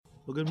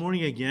Well, good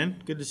morning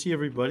again. Good to see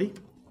everybody.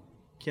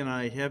 Can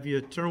I have you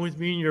turn with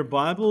me in your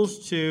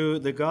Bibles to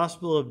the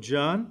Gospel of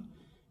John?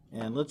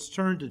 And let's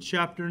turn to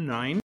chapter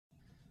 9.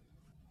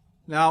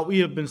 Now, we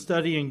have been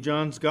studying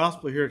John's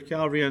Gospel here at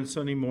Calvary on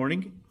Sunday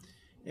morning.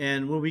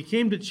 And when we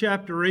came to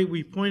chapter 8,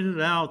 we pointed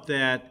out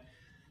that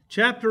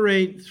chapter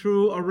 8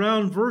 through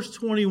around verse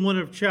 21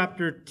 of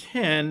chapter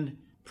 10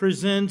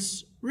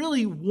 presents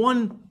really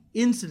one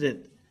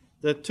incident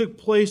that took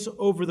place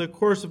over the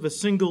course of a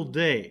single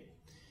day.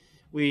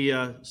 We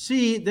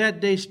see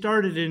that day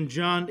started in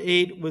John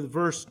 8 with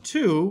verse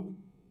 2.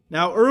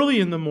 Now early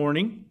in the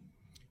morning,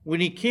 when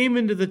he came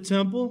into the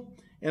temple,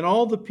 and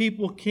all the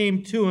people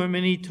came to him,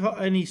 and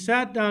he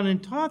sat down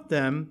and taught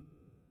them,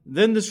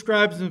 then the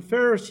scribes and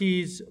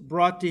Pharisees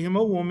brought to him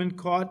a woman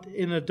caught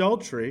in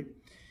adultery.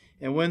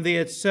 And when they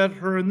had set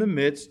her in the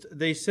midst,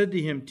 they said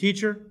to him,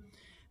 "Teacher,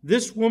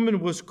 this woman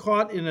was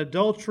caught in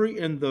adultery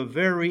in the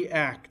very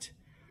act.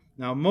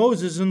 Now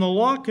Moses in the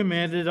law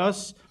commanded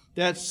us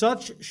that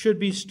such should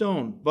be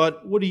stoned.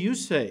 But what do you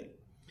say?"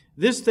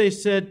 This they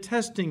said,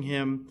 testing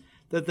him,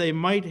 that they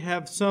might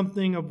have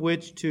something of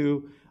which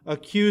to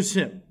accuse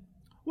him.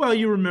 Well,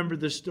 you remember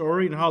the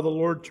story and how the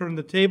Lord turned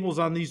the tables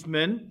on these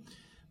men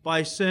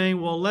by saying,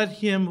 well, let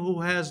him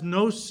who has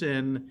no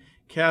sin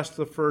cast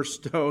the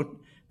first stone.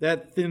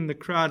 That thinned the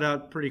crowd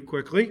out pretty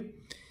quickly.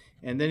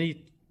 And then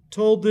he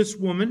told this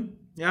woman,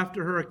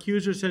 after her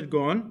accusers had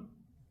gone,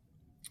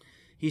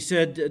 he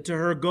said to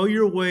her, "Go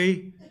your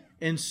way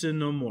and sin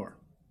no more."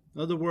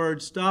 In other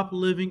words, stop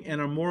living an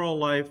immoral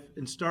life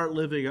and start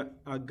living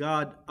a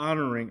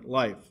God-honoring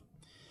life.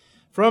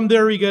 From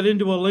there, he got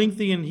into a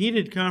lengthy and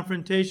heated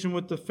confrontation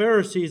with the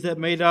Pharisees that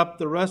made up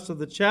the rest of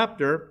the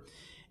chapter,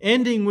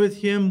 ending with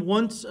him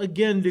once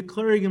again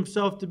declaring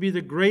himself to be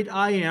the great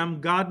I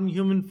am, God in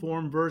human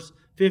form, verse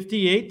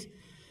 58.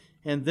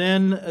 And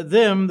then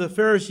the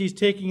Pharisees,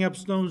 taking up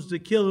stones to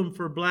kill him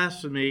for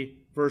blasphemy,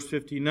 verse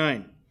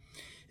 59.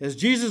 As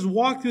Jesus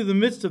walked through the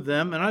midst of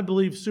them, and I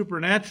believe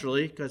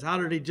supernaturally, because how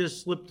did he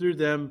just slip through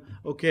them?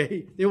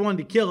 Okay, they wanted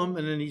to kill him,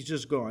 and then he's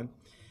just gone.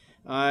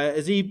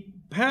 As he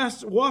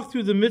walked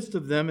through the midst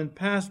of them and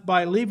passed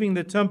by, leaving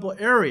the temple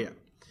area.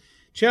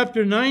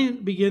 Chapter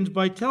 9 begins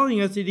by telling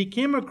us that he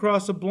came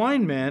across a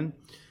blind man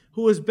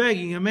who was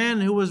begging, a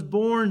man who was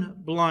born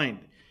blind.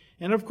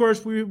 And of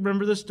course, we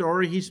remember the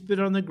story. He spit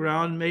on the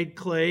ground, made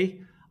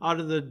clay out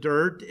of the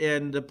dirt,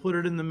 and put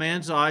it in the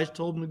man's eyes,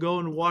 told him to go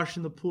and wash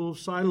in the pool of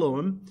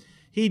Siloam.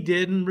 He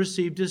did and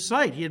received his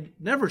sight. He had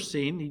never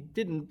seen.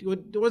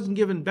 It wasn't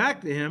given back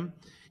to him.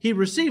 He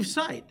received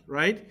sight,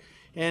 right?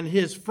 And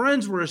his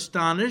friends were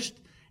astonished,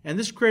 and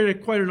this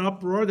created quite an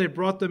uproar. They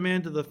brought the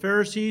man to the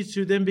Pharisees,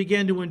 who then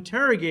began to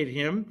interrogate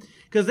him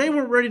because they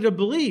weren't ready to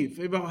believe.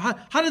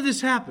 How did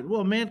this happen?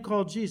 Well, a man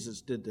called Jesus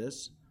did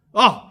this.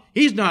 Oh,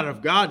 he's not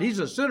of God. He's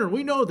a sinner.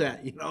 We know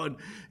that, and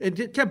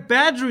it kept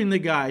badgering the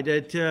guy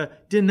to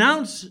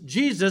denounce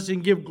Jesus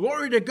and give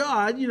glory to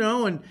God,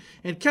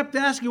 and kept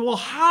asking, well,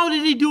 how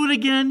did he do it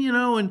again,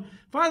 and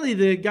finally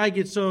the guy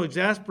gets so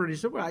exasperated. He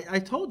said, well, I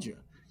told you.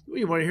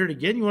 You want to hear it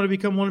again? You want to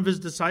become one of his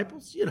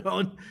disciples?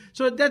 And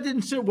so that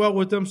didn't sit well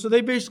with them. So they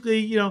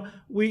basically,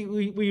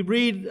 we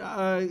read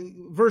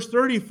verse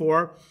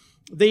 34.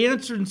 They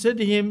answered and said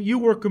to him, "You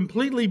were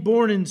completely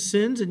born in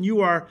sins, and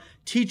you are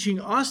teaching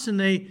us." And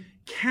they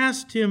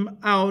cast him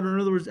out, or in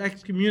other words,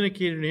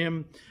 excommunicated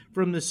him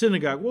from the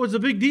synagogue. Well, it was a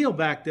big deal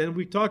back then.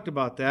 We talked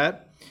about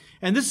that.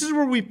 And this is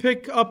where we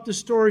pick up the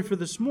story for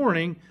this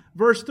morning.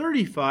 Verse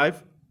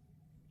 35,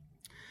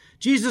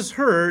 Jesus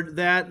heard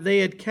that they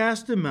had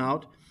cast him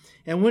out,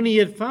 and when he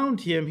had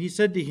found him, he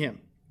said to him,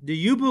 "Do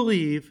you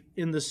believe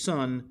in the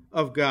Son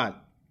of God?"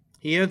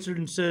 He answered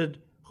and said,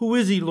 "Who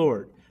is he,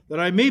 Lord, that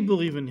I may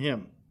believe in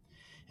him?"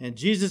 And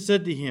Jesus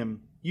said to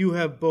him, "You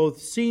have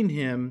both seen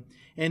him,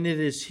 and it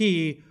is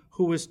he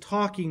who is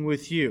talking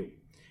with you."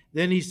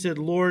 Then he said,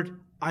 "Lord,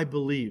 I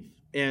believe,"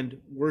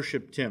 and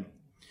worshipped him.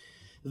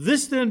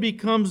 This then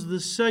becomes the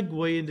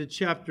segue into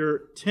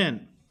chapter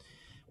 10,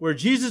 where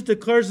Jesus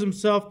declares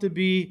himself to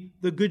be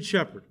the Good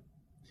Shepherd,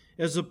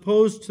 as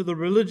opposed to the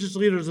religious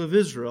leaders of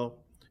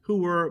Israel who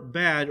were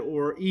bad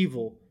or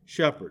evil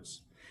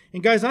shepherds.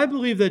 And guys, I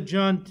believe that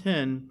John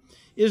 10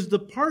 is the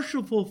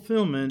partial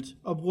fulfillment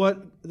of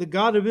what the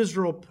God of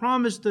Israel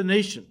promised the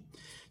nation.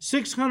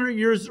 600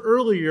 years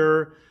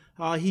earlier,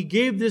 he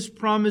gave this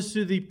promise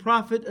to the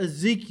prophet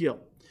Ezekiel,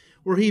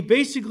 where he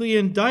basically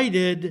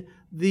indicted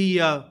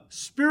the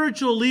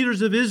spiritual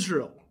leaders of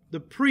Israel, the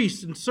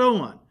priests and so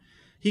on.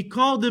 He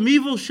called them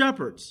evil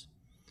shepherds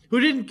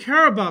who didn't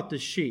care about the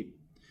sheep,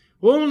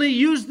 who only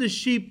used the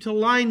sheep to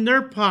line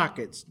their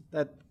pockets.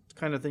 That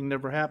kind of thing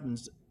never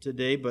happens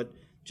today, but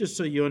just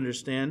so you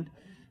understand.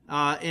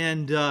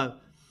 And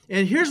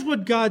here's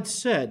what God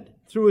said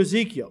through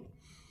Ezekiel.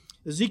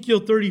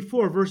 Ezekiel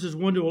 34, verses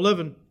 1 to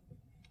 11.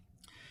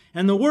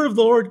 "And the word of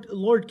the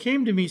Lord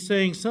came to me,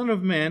 saying, Son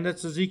of man,"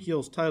 that's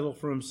Ezekiel's title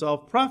for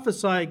himself,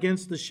 "prophesy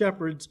against the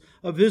shepherds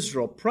of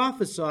Israel.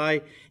 Prophesy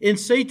and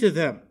say to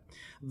them,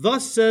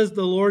 Thus says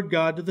the Lord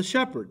God to the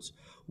shepherds,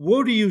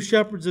 Woe to you,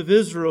 shepherds of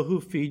Israel, who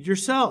feed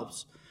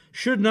yourselves.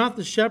 Should not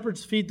the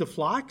shepherds feed the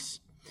flocks?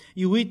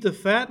 You eat the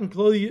fat and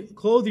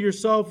clothe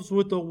yourselves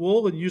with the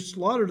wool, and you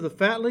slaughter the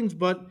fatlings,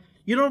 but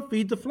you don't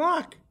feed the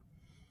flock.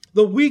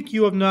 The weak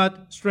you have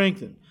not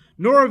strengthened,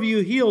 nor have you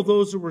healed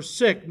those who were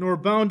sick, nor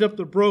bound up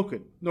the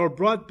broken, nor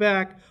brought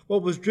back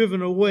what was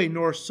driven away,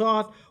 nor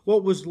sought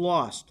what was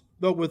lost.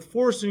 But with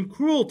force and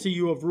cruelty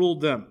you have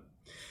ruled them.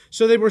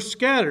 So they were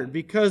scattered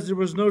because there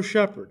was no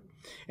shepherd,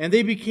 and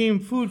they became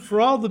food for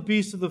all the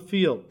beasts of the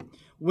field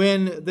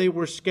when they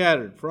were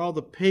scattered, for all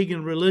the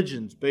pagan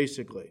religions,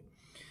 basically.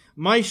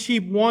 My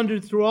sheep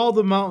wandered through all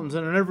the mountains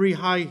and on every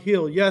high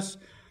hill. Yes,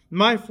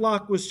 my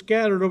flock was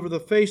scattered over the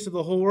face of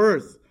the whole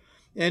earth,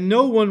 and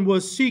no one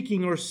was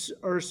seeking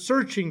or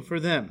searching for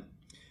them.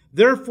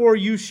 Therefore,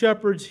 you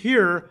shepherds,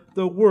 hear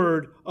the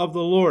word of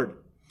the Lord.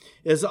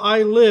 As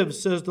I live,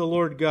 says the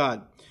Lord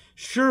God,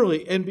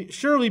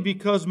 surely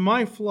because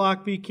my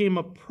flock became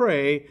a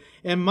prey,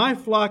 and my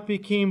flock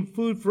became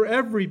food for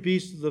every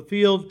beast of the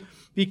field,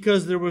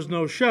 because there was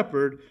no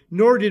shepherd,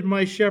 nor did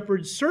my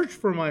shepherds search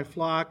for my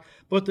flock,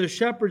 but the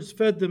shepherds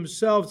fed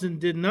themselves and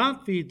did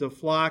not feed the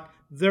flock.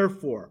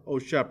 Therefore, O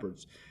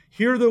shepherds,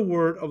 hear the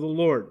word of the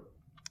Lord.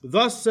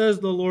 Thus says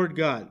the Lord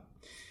God,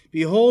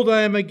 behold,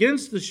 I am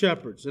against the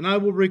shepherds, and I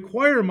will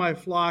require my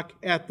flock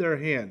at their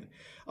hand.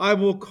 I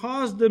will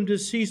cause them to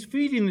cease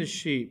feeding the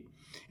sheep,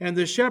 and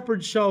the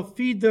shepherds shall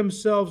feed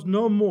themselves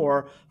no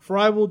more, for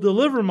I will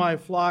deliver my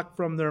flock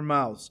from their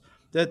mouths,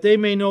 that they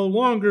may no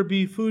longer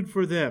be food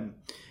for them.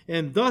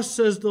 And thus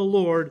says the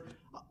Lord,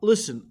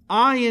 listen,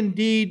 I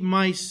indeed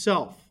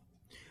myself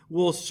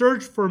will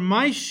search for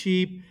my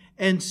sheep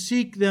and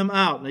seek them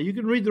out. Now you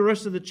can read the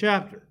rest of the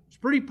chapter. It's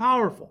pretty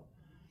powerful.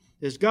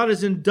 As God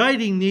is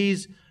indicting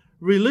these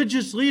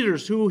religious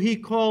leaders who he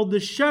called the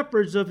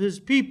shepherds of his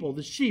people,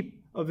 the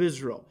sheep of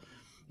Israel.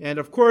 And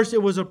of course,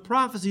 it was a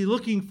prophecy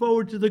looking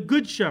forward to the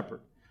good shepherd.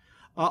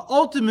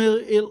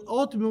 Ultimately,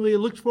 it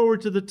looks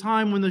forward to the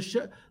time when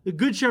the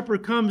good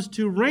shepherd comes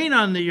to reign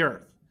on the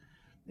earth,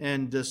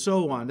 and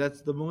so on.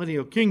 That's the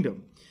millennial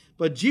kingdom.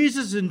 But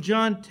Jesus in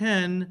John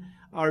 10,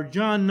 or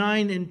John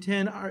 9 and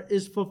 10,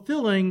 is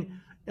fulfilling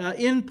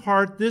in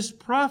part this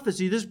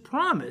prophecy, this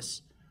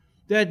promise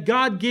that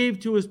God gave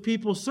to his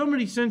people so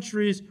many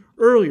centuries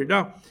earlier.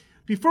 Now,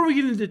 before we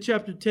get into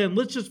chapter 10,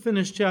 let's just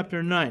finish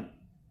chapter 9.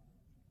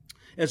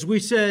 As we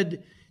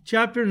said,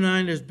 chapter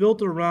 9 is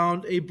built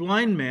around a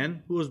blind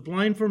man who was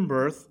blind from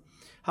birth,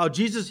 how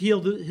Jesus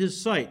healed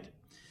his sight.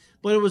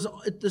 But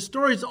the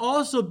story is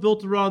also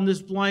built around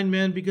this blind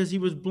man because he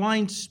was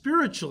blind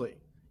spiritually.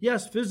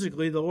 Yes,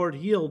 physically, the Lord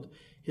healed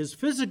his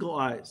physical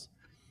eyes.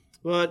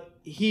 But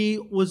he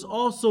was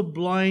also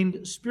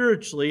blind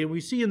spiritually. And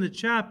we see in the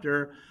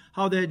chapter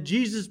how that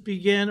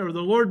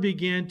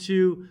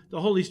the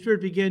Holy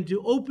Spirit began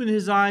to open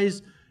his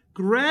eyes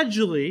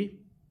gradually,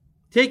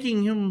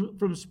 taking him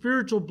from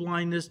spiritual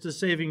blindness to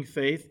saving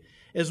faith.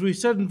 As we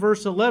said in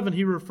verse 11,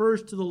 he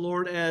refers to the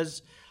Lord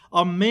as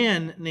a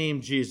man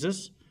named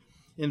Jesus.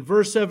 In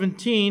verse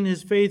 17,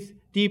 his faith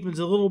deepens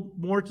a little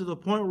more to the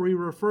point where he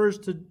refers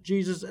to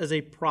Jesus as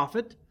a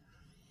prophet.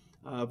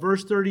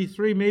 Verse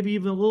 33, maybe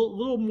even a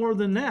little more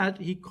than that,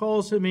 he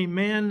calls him a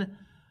man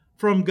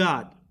from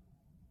God.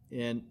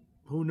 And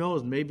who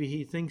knows, maybe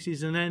he thinks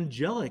he's an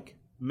angelic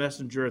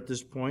messenger at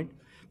this point.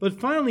 But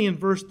finally, in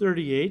verse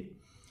 38,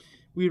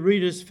 we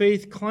read his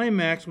faith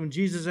climax when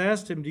Jesus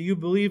asked him, do you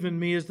believe in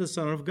me as the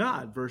Son of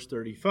God? Verse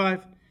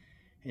 35.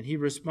 And he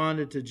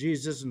responded to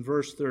Jesus in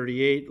verse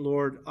 38,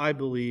 Lord, I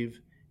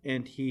believe,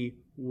 and he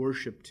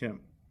worshiped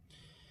him.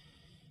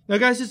 Now,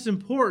 guys, it's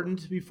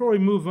important, before we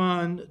move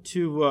on,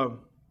 to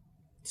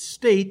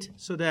state,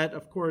 so that,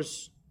 of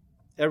course,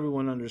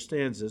 everyone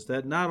understands this,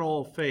 that not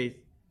all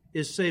faith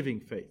is saving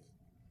faith.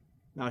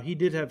 Now, he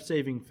did have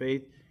saving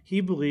faith.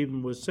 He believed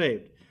and was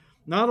saved.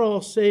 Not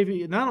all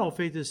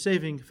faith is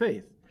saving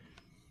faith.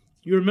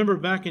 You remember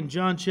back in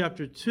John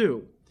chapter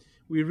 2,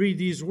 we read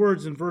these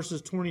words in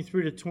verses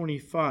 23 to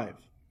 25.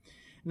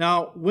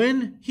 Now,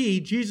 when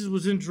Jesus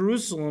was in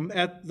Jerusalem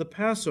at the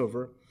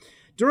Passover,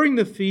 during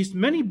the feast,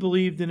 many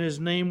believed in his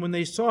name when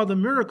they saw the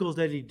miracles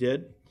that he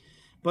did.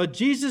 But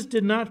Jesus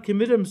did not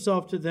commit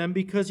himself to them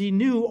because he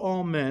knew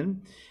all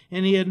men,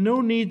 and he had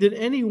no need that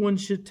anyone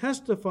should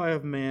testify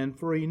of man,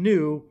 for he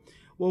knew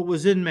what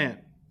was in man.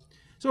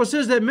 So it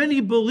says that many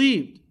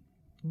believed,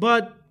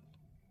 but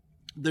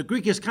the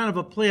Greek is kind of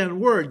a play on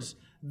words.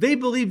 They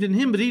believed in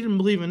him, but he didn't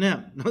believe in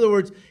them. In other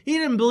words, he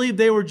didn't believe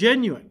they were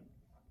genuine.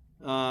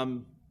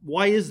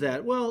 Why is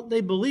that? Well,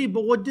 they believed,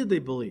 but what did they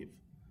believe?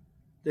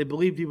 They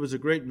believed he was a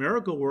great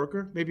miracle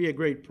worker, maybe a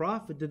great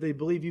prophet. Did they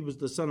believe he was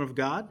the Son of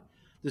God,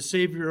 the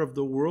Savior of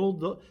the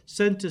world,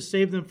 sent to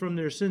save them from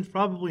their sins?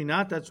 Probably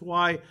not. That's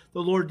why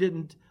the Lord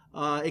didn't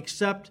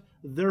accept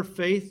their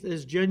faith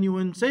as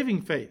genuine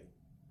saving faith.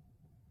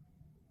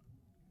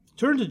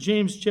 Turn to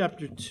James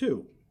chapter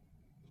 2.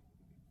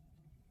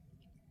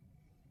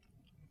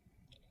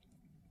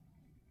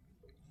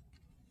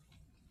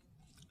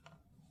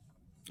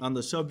 On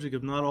the subject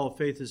of not all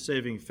faith is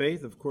saving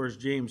faith, of course,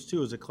 James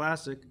 2 is a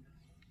classic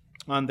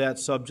on that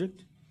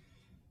subject.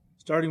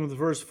 Starting with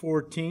verse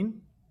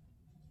 14.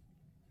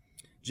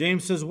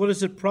 James says, what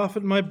does it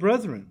profit, my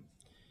brethren?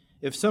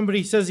 If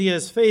somebody says he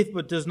has faith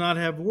but does not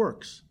have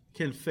works,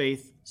 can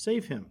faith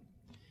save him?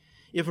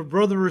 If a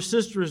brother or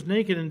sister is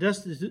naked and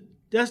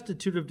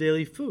destitute of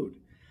daily food,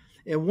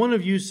 and one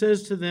of you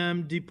says to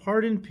them,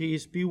 depart in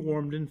peace, be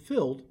warmed and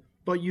filled,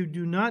 but you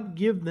do not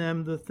give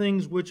them the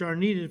things which are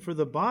needed for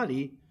the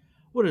body,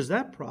 what does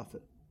that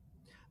profit?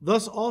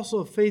 Thus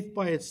also faith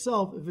by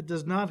itself, if it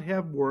does not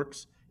have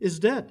works, is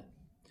dead.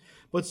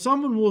 But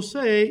someone will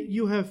say,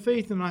 you have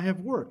faith and I have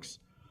works.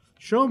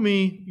 Show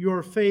me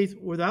your faith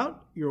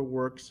without your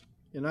works,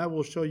 and I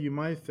will show you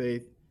my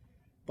faith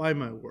by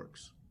my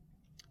works.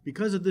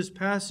 Because of this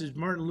passage,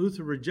 Martin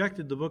Luther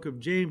rejected the book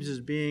of James as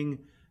being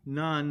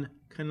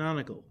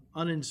non-canonical,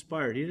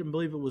 uninspired. He didn't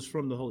believe it was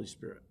from the Holy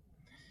Spirit.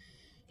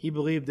 He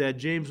believed that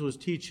James was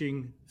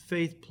teaching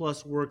faith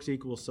plus works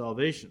equals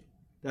salvation.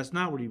 That's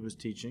not what he was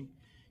teaching.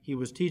 He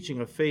was teaching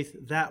a faith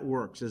that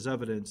works as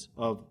evidence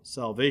of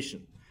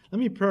salvation. Let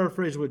me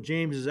paraphrase what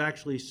James is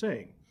actually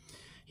saying.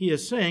 He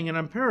is saying, and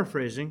I'm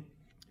paraphrasing,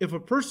 if a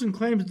person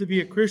claims to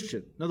be a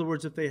Christian, in other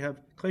words, if they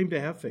have claimed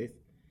to have faith,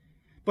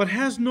 but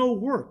has no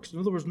works, in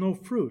other words, no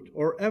fruit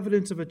or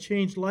evidence of a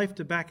changed life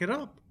to back it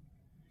up,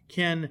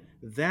 can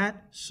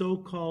that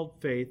so-called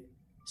faith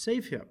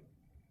save him?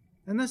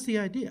 And that's the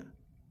idea.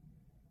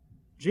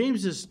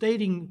 James is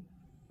stating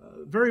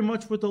very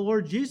much what the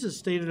Lord Jesus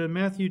stated in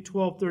Matthew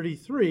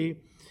 12:33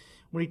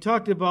 when he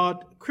talked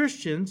about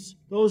Christians,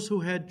 those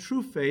who had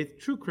true faith,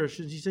 true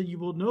Christians. He said, you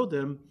will know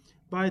them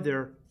by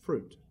their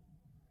fruit.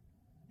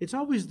 It's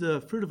always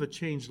the fruit of a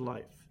changed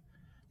life,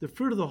 the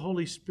fruit of the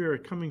Holy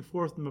Spirit coming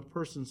forth from a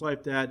person's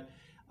life that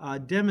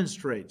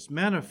demonstrates,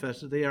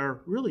 manifests that they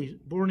are really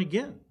born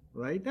again,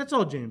 right? That's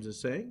all James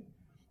is saying.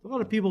 A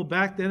lot of people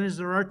back then, as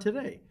there are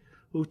today,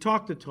 who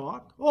talk the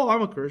talk. Oh,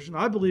 I'm a Christian.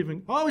 I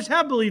always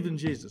have believed in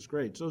Jesus.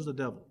 Great, so's the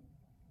devil.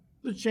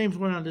 But James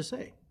went on to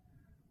say,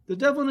 the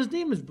devil and his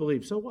demons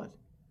believe, so what?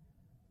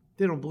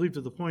 They don't believe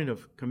to the point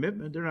of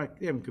commitment.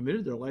 They haven't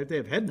committed their life. They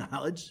have head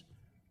knowledge.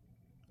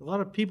 A lot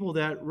of people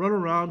that run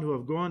around who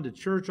have gone to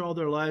church all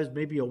their lives,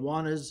 maybe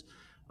Awanas,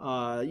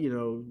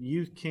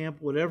 youth camp,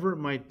 whatever it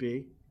might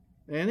be,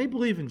 and they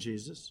believe in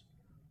Jesus,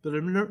 but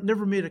have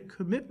never made a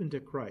commitment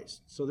to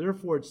Christ. So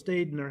therefore it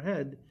stayed in their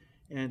head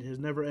and has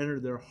never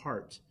entered their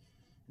heart.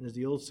 And as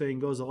the old saying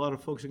goes, a lot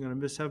of folks are going to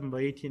miss heaven by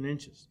 18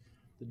 inches,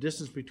 the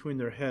distance between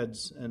their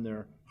heads and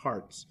their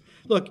hearts.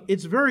 Look,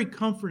 it's very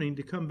comforting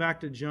to come back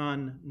to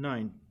John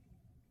 9.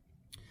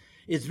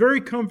 It's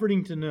very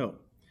comforting to know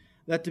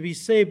that to be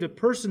saved, a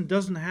person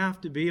doesn't have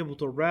to be able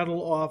to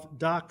rattle off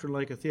doctrine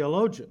like a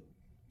theologian.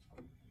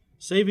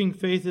 Saving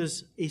faith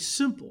is a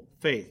simple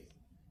faith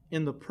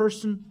in the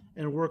person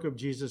and work of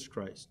Jesus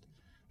Christ,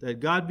 that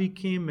God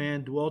became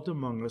man, dwelt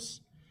among us,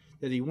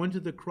 that he went to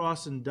the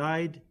cross and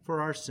died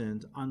for our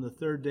sins. On the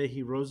third day,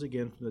 he rose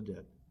again from the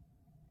dead.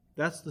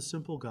 That's the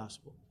simple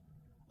gospel.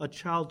 A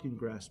child can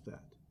grasp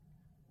that.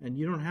 And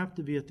you don't have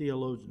to be a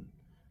theologian.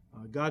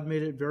 God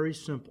made it very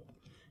simple.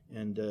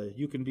 And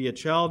you can be a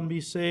child and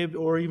be saved,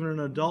 or even an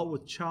adult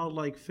with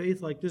childlike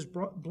faith like this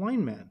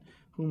blind man,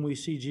 whom we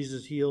see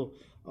Jesus heal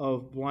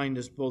of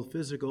blindness, both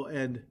physical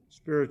and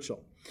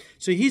spiritual.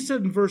 So he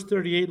said in verse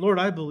 38, Lord,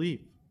 I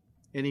believe.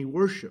 And he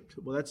worshiped.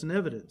 Well, that's an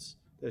evidence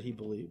that he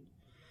believed.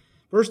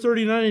 Verse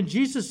 39, and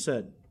Jesus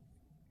said,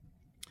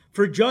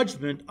 for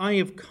judgment I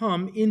have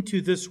come into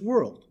this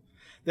world,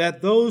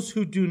 that those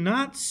who do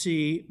not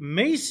see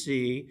may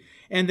see,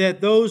 and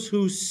that those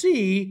who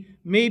see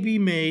may be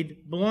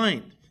made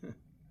blind.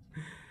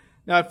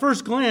 Now, at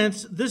first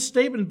glance, this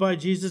statement by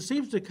Jesus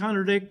seems to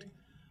contradict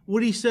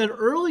what he said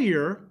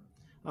earlier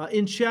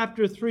in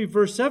chapter 3,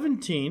 verse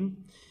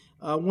 17,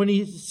 when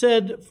he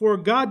said, for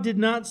God did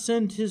not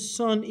send his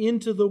Son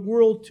into the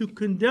world to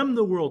condemn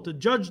the world, to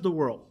judge the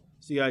world.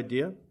 That's the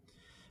idea.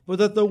 But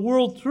that the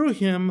world through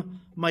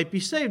him might be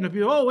saved. Now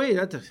people, oh, wait,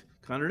 that's a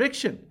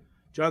contradiction.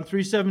 John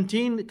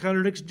 3:17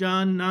 contradicts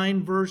John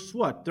 9, verse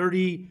what?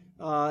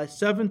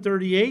 37,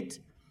 38,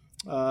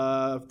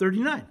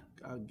 39.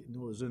 I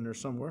knew it was in there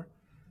somewhere.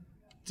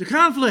 It's a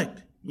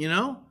conflict, you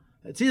know.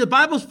 See, the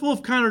Bible's full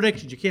of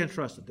contradictions. You can't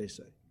trust it, they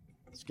say.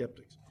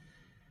 Skeptics.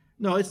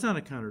 No, it's not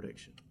a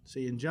contradiction.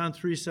 See, in John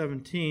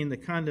 3:17, the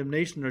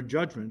condemnation or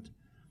judgment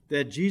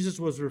that Jesus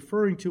was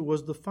referring to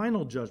was the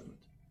final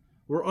judgment,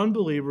 where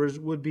unbelievers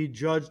would be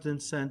judged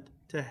and sent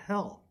to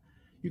hell.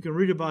 You can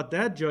read about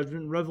that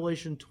judgment in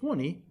Revelation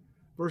 20,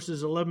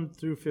 verses 11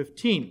 through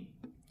 15.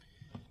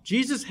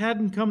 Jesus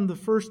hadn't come the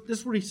first, this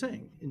is what he's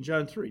saying in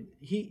John 3.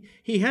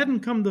 He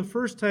hadn't come the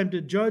first time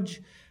to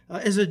judge,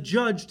 as a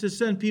judge to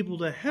send people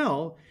to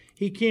hell.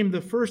 He came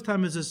the first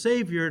time as a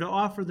Savior to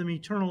offer them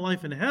eternal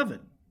life in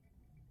heaven.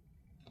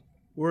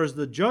 Whereas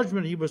the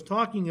judgment he was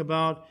talking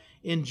about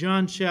in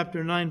John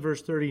chapter 9,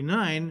 verse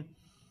 39,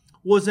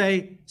 was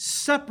a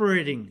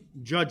separating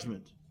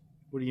judgment.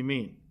 What do you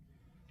mean?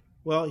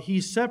 Well,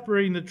 he's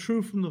separating the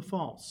true from the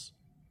false,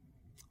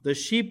 the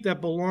sheep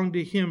that belonged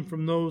to him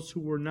from those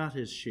who were not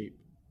his sheep.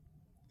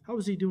 How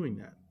was he doing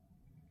that?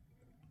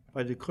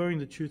 By declaring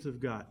the truth of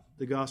God,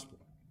 the gospel.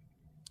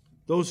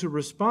 Those who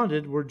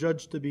responded were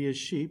judged to be his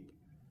sheep.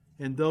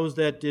 And those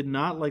that did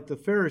not, like the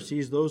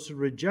Pharisees, those who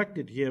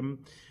rejected him,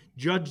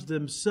 judged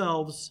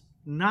themselves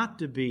not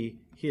to be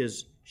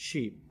his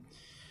sheep.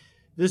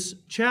 This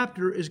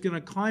chapter is going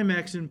to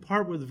climax in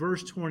part with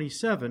verse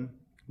 27.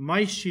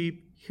 My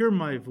sheep hear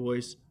my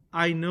voice,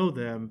 I know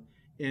them,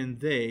 and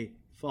they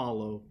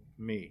follow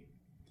me.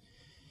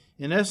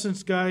 In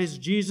essence, guys,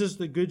 Jesus,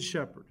 the Good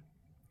Shepherd,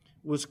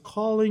 was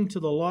calling to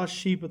the lost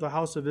sheep of the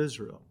house of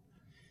Israel.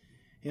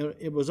 And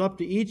it was up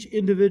to each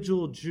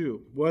individual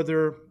Jew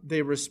whether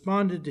they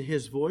responded to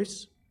his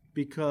voice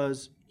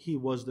because he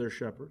was their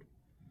shepherd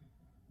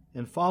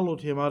and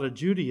followed him out of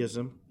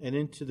Judaism and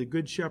into the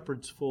Good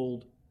Shepherd's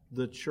fold,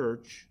 the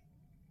church,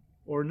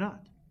 or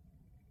not.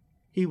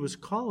 He was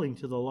calling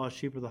to the lost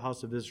sheep of the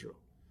house of Israel.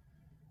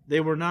 They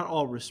were not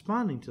all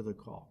responding to the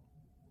call.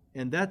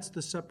 And that's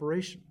the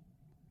separation.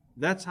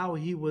 That's how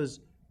he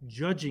was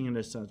judging in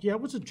a sense. Yeah,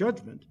 it was a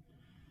judgment,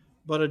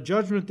 but a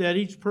judgment that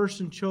each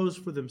person chose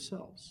for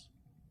themselves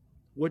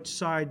which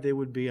side they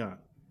would be on.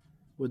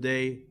 Would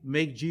they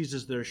make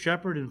Jesus their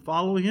shepherd and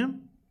follow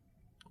him,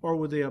 or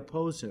would they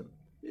oppose him?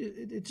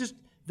 It's just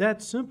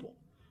that simple.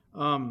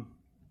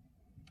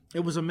 It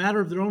was a matter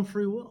of their own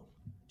free will,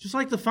 just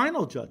like the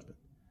final judgment.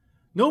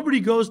 Nobody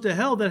goes to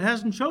hell that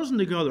hasn't chosen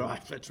to go there. Oh,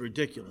 that's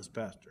ridiculous,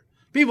 Pastor.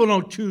 People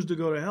don't choose to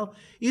go to hell.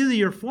 Either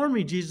you're for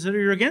me, Jesus said, or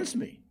you're against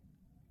me.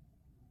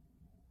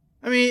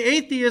 I mean,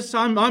 atheists,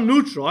 I'm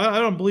neutral. I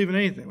don't believe in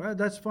anything. Well,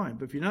 that's fine.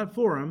 But if you're not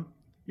for him,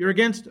 you're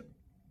against him.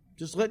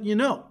 Just letting you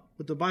know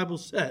what the Bible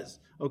says,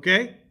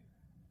 okay?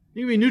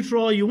 You can be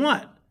neutral all you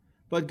want,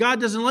 but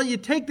God doesn't let you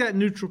take that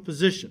neutral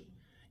position.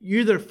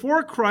 You're either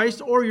for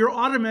Christ or you're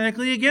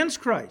automatically against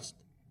Christ.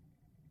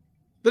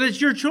 But it's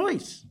your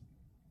choice.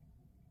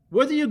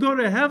 Whether you go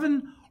to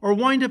heaven or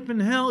wind up in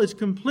hell is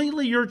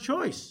completely your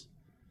choice.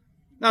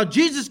 Now,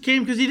 Jesus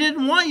came because he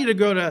didn't want you to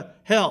go to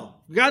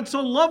hell. God so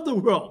loved the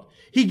world.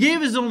 He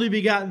gave his only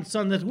begotten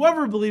Son that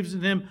whoever believes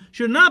in him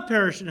should not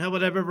perish in hell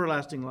but have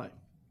everlasting life.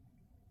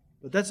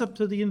 But that's up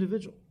to the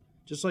individual,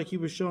 just like he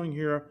was showing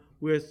here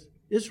with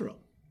Israel.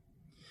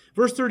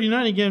 Verse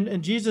 39 again,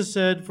 and Jesus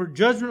said, for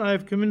judgment I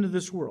have come into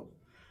this world,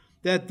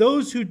 that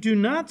those who do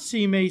not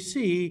see may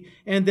see,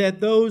 and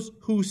that those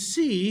who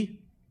see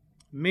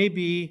may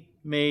be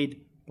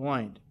made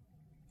blind.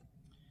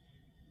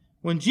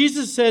 When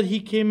Jesus said he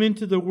came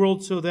into the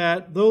world so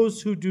that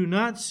those who do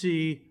not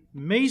see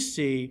may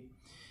see,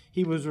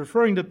 he was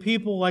referring to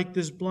people like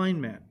this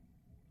blind man.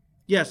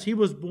 Yes, he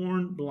was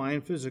born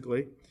blind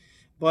physically,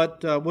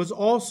 but was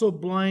also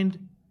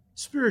blind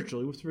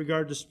spiritually with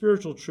regard to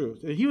spiritual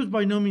truth. And he was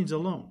by no means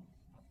alone.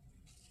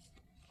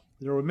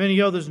 There were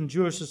many others in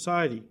Jewish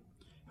society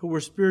who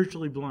were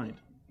spiritually blind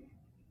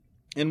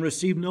and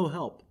received no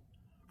help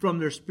from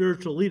their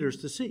spiritual leaders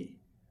to see.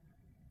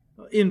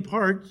 In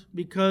part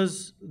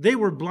because they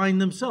were blind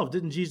themselves.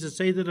 Didn't Jesus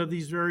say that of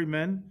these very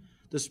men,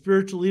 the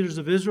spiritual leaders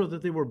of Israel,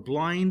 that they were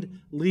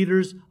blind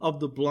leaders of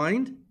the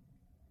blind?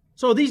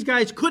 So these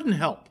guys couldn't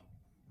help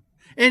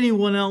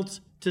anyone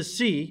else to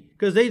see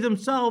because they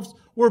themselves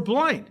were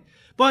blind.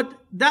 But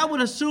that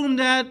would assume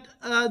that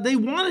they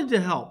wanted to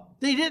help.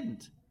 They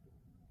didn't.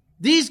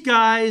 These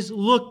guys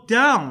looked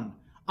down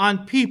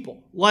on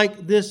people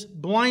like this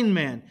blind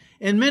man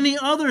and many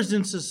others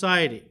in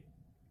society.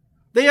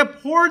 They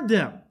abhorred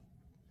them.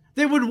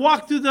 They would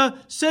walk through the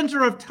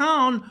center of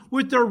town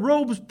with their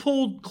robes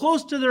pulled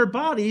close to their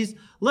bodies,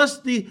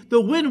 lest the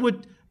wind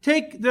would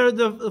take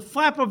the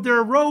flap of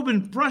their robe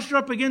and brush it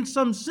up against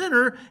some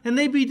sinner and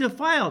they'd be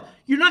defiled.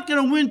 You're not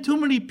going to win too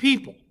many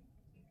people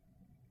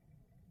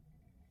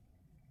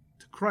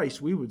to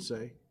Christ, we would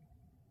say,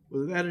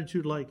 with an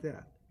attitude like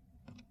that.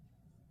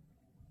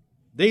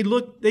 They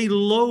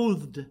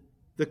loathed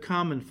the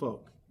common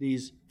folk,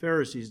 these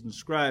Pharisees and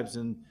scribes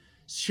and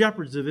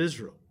shepherds of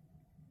Israel.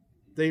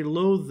 They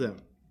loathed them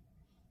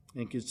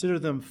and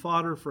considered them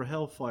fodder for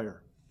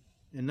hellfire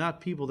and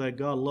not people that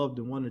God loved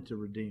and wanted to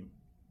redeem.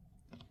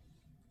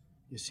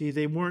 You see,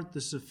 they weren't the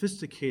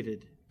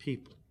sophisticated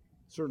people,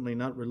 certainly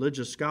not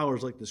religious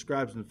scholars like the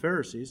scribes and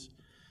Pharisees,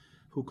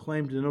 who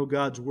claimed to know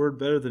God's word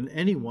better than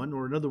anyone,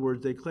 or in other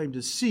words, they claimed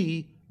to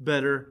see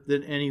better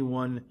than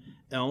anyone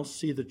else,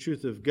 see the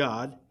truth of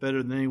God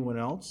better than anyone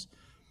else.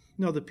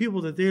 No, the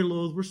people that they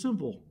loathed were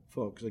simple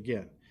folks,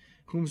 again,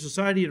 whom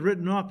society had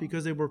written off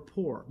because they were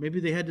poor. Maybe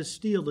they had to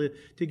steal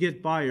to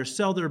get by or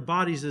sell their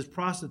bodies as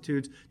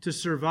prostitutes to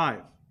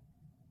survive.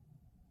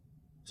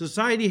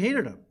 Society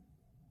hated them.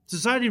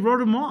 Society wrote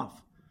them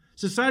off.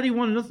 Society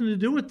wanted nothing to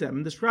do with them.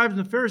 And the scribes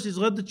and the Pharisees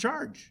led the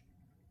charge.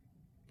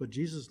 But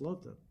Jesus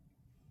loved them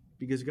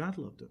because God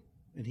loved them.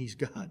 And he's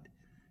God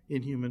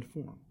in human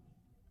form.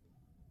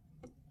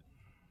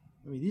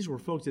 I mean, these were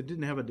folks that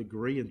didn't have a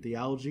degree in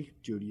theology,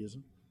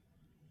 Judaism.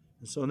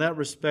 And so in that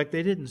respect,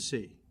 they didn't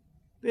see.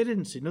 They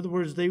didn't see. In other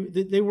words,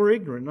 they were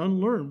ignorant,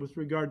 unlearned with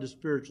regard to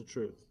spiritual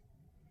truth.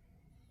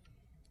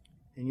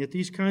 And yet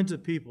these kinds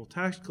of people,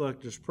 tax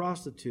collectors,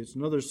 prostitutes,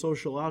 and other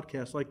social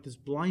outcasts like this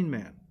blind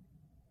man,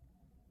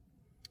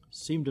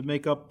 seem to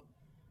make up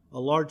a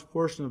large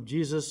portion of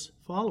Jesus'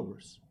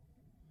 followers.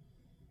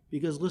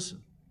 Because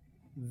listen,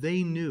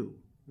 they knew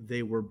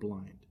they were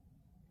blind.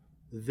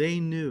 They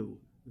knew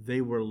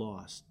they were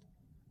lost.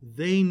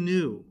 They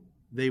knew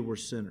they were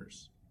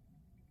sinners.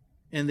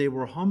 And they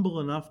were humble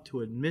enough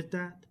to admit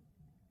that.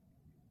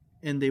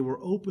 And they were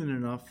open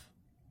enough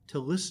to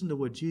listen to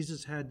what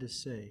Jesus had to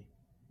say.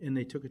 And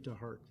they took it to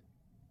heart.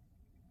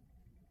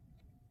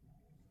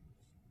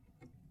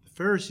 The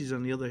Pharisees,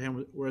 on the other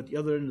hand, were at the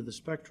other end of the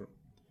spectrum.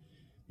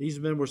 These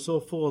men were so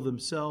full of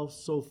themselves,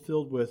 so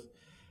filled with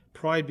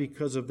pride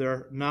because of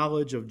their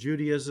knowledge of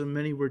Judaism.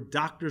 Many were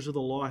doctors of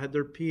the law, had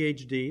their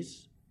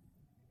PhDs,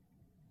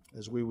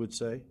 as we would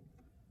say.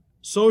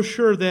 So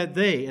sure that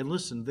they, and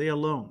listen, they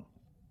alone,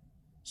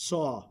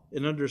 saw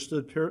and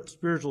understood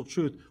spiritual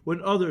truth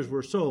when others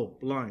were so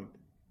blind.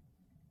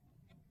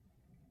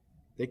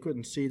 They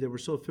couldn't see. They were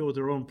so filled with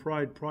their own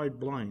pride. Pride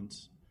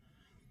blinds.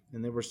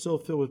 And they were so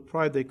filled with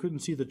pride they couldn't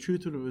see the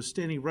truth when it was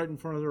standing right in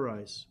front of their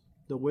eyes.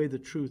 The way, the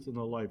truth, and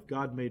the life.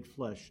 God made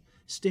flesh.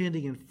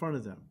 Standing in front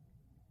of them.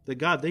 The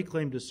God they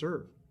claimed to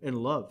serve and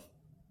love.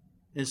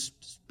 And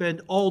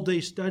spend all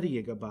day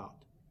studying about.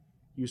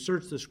 You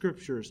search the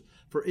Scriptures,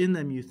 for in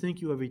them you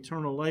think you have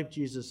eternal life,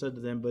 Jesus said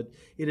to them, but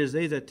it is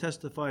they that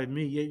testify of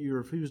me, yet you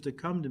refuse to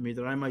come to me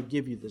that I might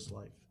give you this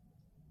life.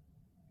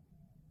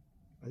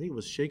 I think it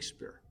was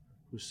Shakespeare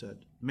who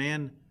said,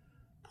 man,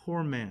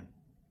 poor man,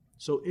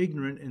 so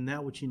ignorant in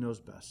that which he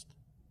knows best.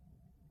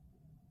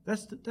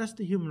 That's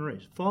the human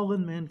race,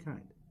 fallen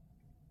mankind.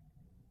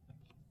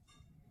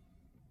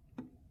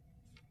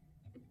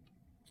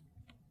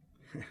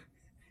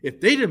 If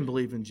they didn't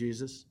believe in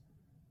Jesus,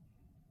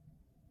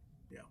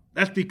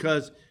 that's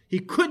because he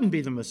couldn't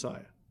be the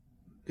Messiah.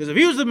 Because if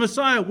he was the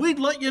Messiah, we'd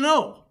let you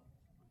know.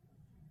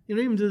 You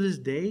know, even to this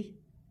day,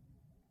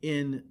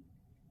 in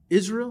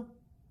Israel,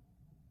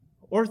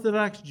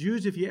 Orthodox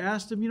Jews, if you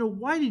ask them,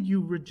 why do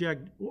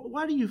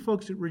you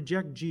folks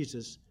reject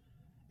Jesus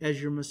as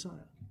your Messiah?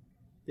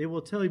 They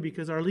will tell you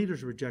because our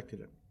leaders rejected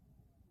him.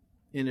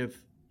 And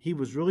if he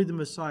was really the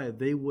Messiah,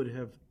 they would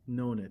have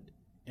known it,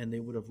 and they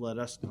would have let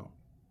us know.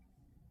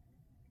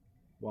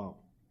 Wow.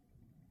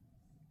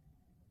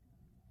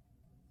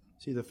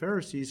 See, the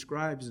Pharisees,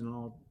 scribes, and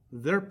all,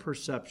 their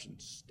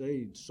perceptions,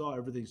 they saw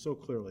everything so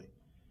clearly.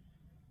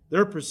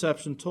 Their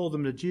perception told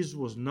them that Jesus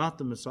was not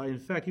the Messiah. In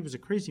fact, he was a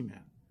crazy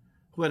man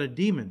who had a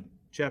demon,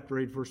 chapter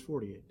 8, verse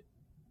 48.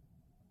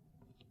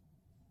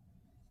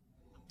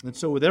 And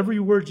so with every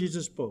word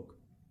Jesus spoke,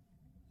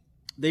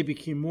 they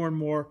became more and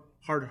more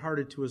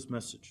hard-hearted to his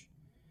message,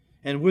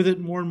 and with it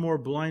more and more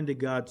blind to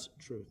God's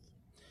truth.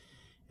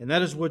 And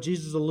that is what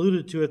Jesus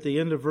alluded to at the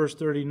end of verse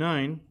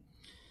 39.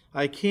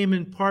 I came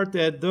in part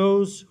that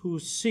those who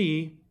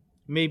see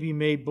may be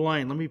made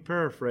blind. Let me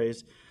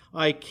paraphrase.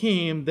 I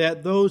came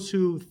that those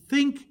who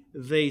think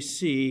they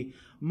see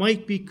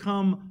might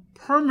become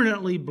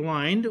permanently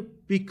blind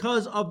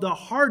because of the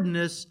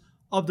hardness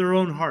of their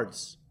own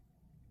hearts.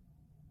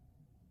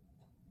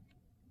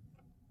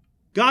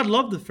 God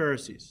loved the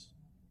Pharisees.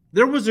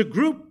 There was a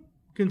group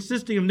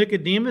consisting of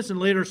Nicodemus and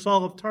later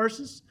Saul of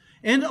Tarsus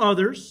and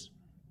others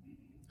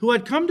who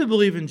had come to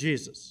believe in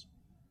Jesus.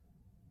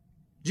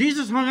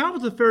 Jesus hung out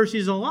with the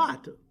Pharisees a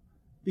lot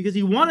because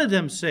he wanted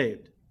them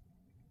saved.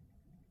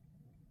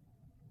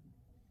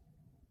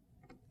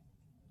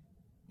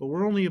 But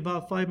we're only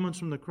about 5 months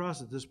from the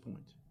cross at this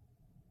point.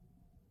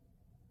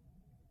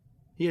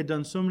 He had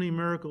done so many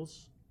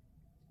miracles.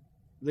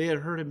 They had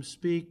heard him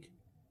speak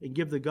and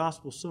give the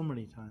gospel so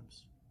many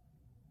times.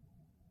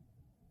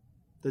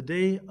 The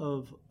day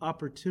of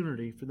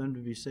opportunity for them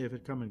to be saved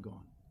had come and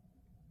gone.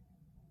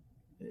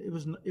 It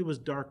was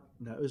dark.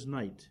 It was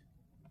night.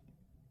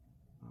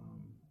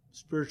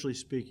 Spiritually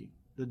speaking,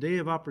 the day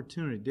of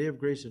opportunity, day of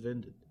grace had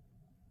ended.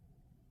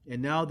 And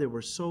now they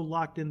were so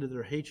locked into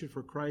their hatred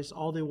for Christ,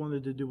 all they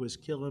wanted to do was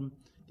kill him.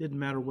 Didn't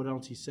matter what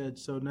else he said.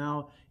 So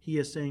now he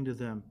is saying to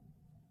them,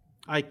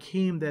 I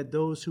came that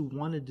those who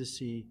wanted to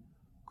see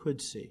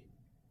could see.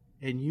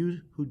 And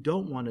you who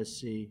don't want to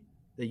see,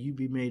 that you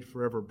be made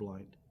forever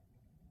blind.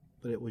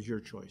 But it was your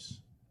choice.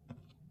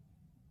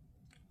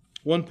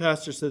 One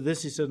pastor said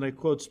this, he said, and I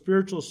quote,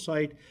 spiritual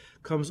sight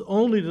comes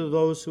only to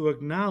those who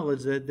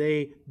acknowledge that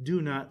they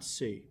do not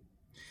see,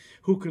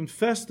 who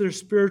confess their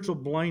spiritual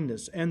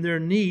blindness and their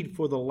need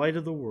for the light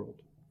of the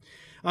world.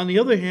 On the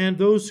other hand,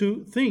 those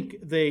who think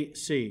they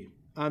see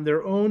on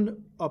their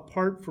own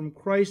apart from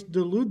Christ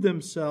delude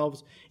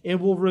themselves and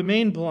will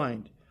remain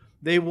blind.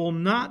 They will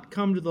not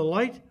come to the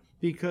light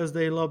because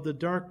they love the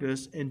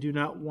darkness and do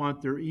not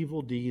want their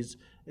evil deeds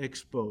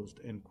exposed,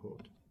 end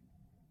quote.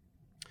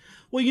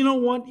 Well, you know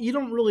what? You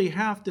don't really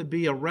have to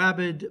be a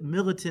rabid,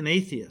 militant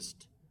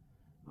atheist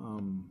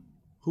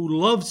who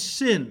loves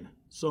sin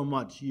so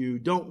much you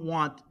don't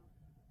want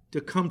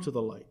to come to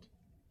the light.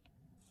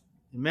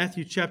 In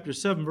Matthew chapter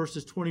 7,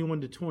 verses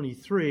 21 to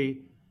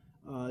 23,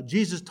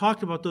 Jesus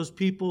talked about those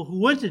people who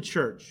went to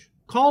church,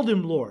 called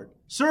him Lord,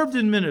 served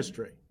in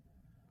ministry,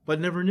 but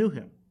never knew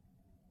him.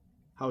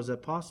 How is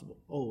that possible?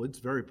 Oh, it's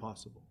very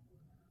possible.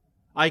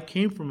 I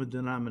came from a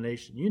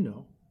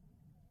denomination,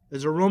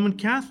 as a Roman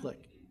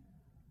Catholic.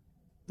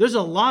 There's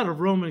a lot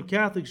of Roman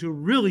Catholics who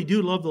really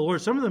do love the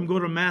Lord. Some of them go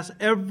to Mass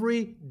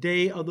every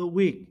day of the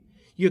week.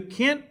 You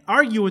can't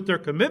argue with their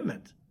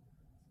commitment.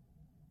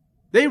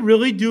 They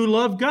really do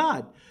love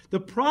God. The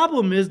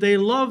problem is they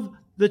love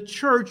the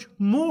church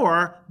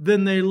more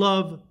than they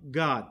love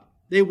God.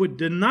 They would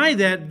deny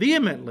that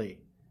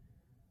vehemently.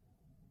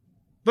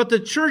 But the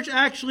church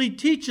actually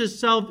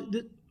teaches I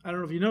don't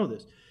know if you know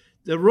this.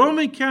 The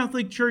Roman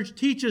Catholic Church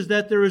teaches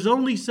that there is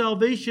only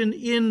salvation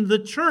in the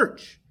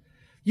church.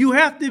 You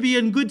have to be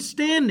in good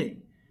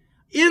standing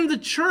in the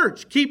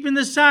church, keeping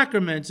the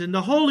sacraments and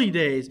the holy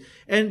days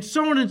and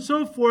so on and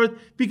so forth,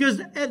 because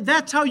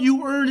that's how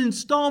you earn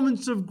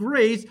installments of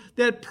grace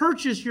that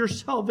purchase your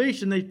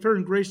salvation. They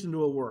turn grace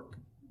into a work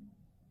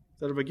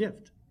instead of a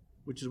gift,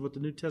 which is what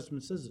the New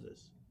Testament says it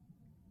is.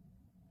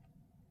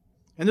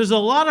 And there's a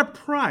lot of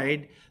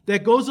pride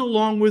that goes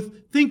along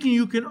with thinking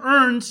you can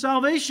earn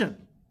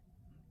salvation,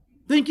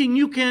 thinking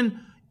you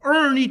can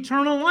earn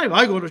eternal life.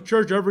 I go to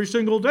church every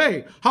single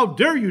day. How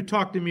dare you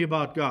talk to me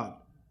about God?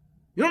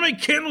 You know how many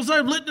candles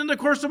I've lit in the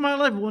course of my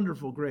life?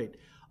 Wonderful, great.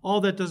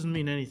 All that doesn't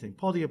mean anything.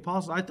 Paul the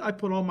Apostle, I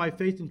put all my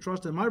faith and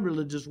trust in my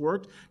religious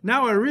works.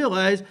 Now I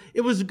realize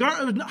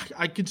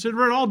I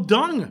consider it all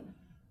dung,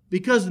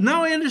 because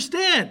now I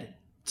understand.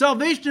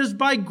 Salvation is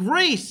by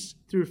grace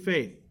through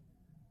faith.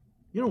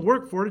 You don't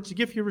work for it. It's a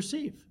gift you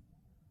receive.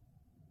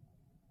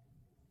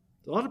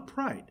 It's a lot of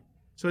pride.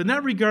 So in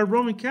that regard,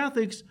 Roman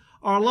Catholics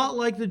are a lot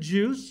like the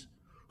Jews,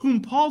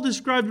 whom Paul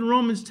described in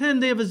Romans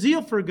 10. They have a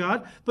zeal for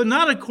God, but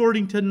not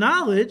according to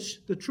knowledge,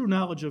 the true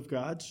knowledge of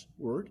God's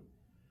word.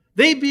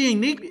 They,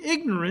 being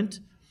ignorant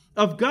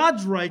of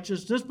God's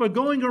righteousness, but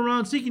going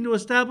around seeking to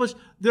establish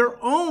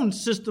their own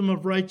system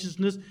of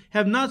righteousness,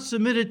 have not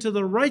submitted to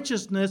the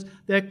righteousness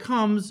that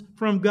comes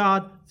from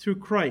God through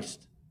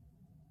Christ.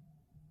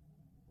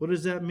 What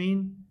does that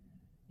mean?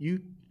 If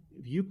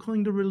you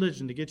cling to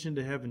religion to get you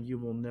into heaven, you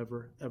will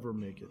never, ever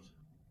make it.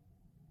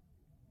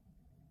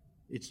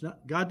 It's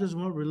not, God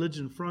doesn't want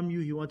religion from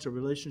you. He wants a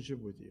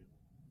relationship with you.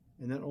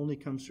 And that only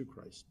comes through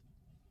Christ.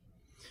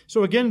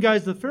 So again,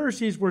 guys, the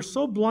Pharisees were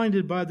so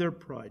blinded by their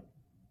pride,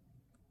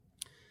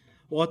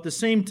 while at the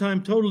same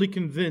time totally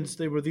convinced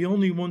they were the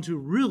only ones who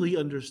really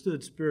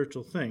understood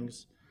spiritual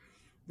things,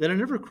 that it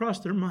never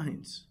crossed their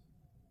minds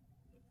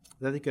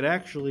that they could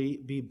actually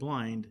be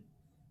blind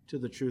to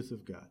the truth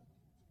of God.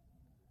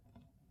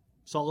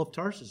 Saul of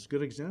Tarsus is a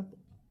good example.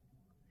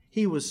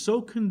 He was so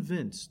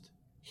convinced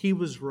he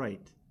was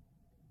right,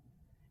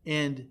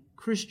 and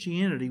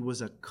Christianity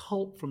was a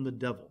cult from the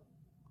devil.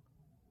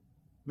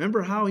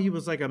 Remember how he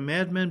was like a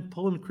madman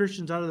pulling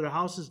Christians out of their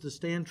houses to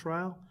stand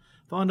trial?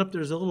 Found up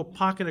there's a little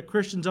pocket of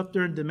Christians up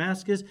there in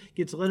Damascus,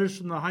 gets letters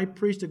from the high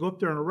priest to go up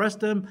there and arrest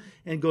them,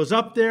 and goes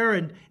up there,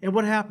 and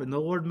what happened? The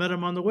Lord met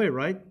him on the way,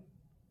 right?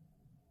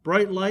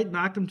 Bright light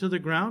knocked him to the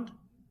ground.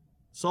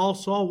 Saul,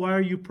 Saul, why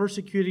are you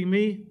persecuting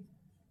me?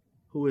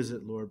 Who is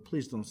it, Lord?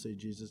 Please don't say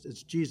Jesus.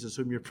 It's Jesus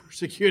whom you're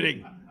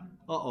persecuting.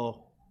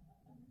 Uh-oh.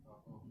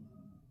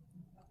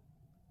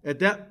 At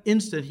that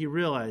instant, he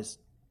realized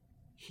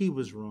he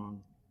was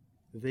wrong.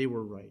 They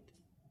were right.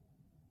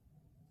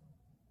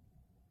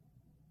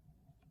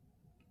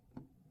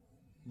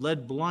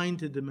 Led blind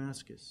to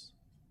Damascus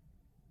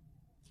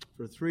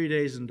for 3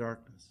 days in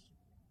darkness,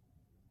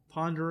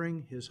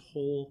 pondering his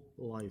whole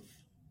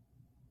life.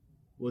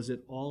 Was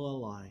it all a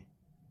lie?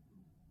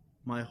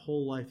 My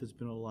whole life has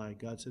been a lie.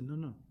 God said,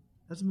 no, it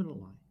hasn't been a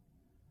lie.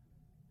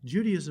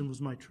 Judaism was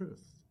my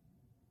truth.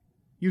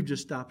 You've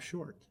just stopped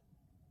short.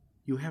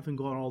 You haven't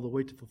gone all the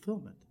way to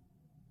fulfillment.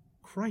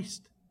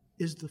 Christ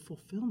is the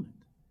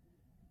fulfillment.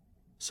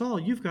 Saul,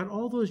 you've got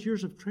all those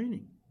years of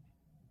training.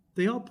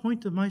 They all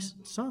point to my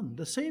Son,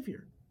 the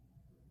Savior.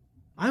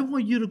 I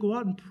want you to go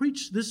out and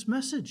preach this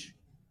message.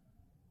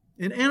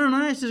 And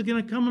Ananias is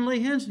going to come and lay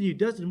hands on you.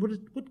 And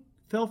what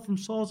fell from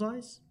Saul's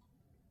eyes?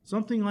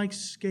 Something like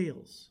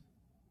scales.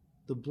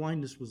 The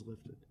blindness was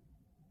lifted.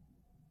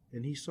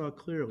 And he saw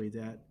clearly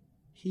that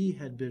he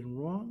had been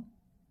wrong,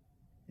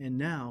 and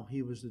now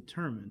he was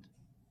determined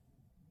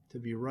to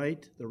be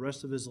right the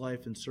rest of his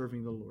life in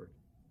serving the Lord.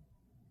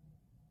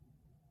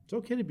 It's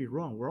okay to be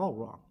wrong. We're all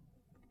wrong.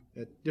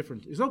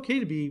 It's okay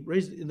to be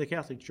raised in the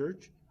Catholic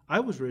Church. I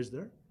was raised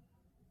there.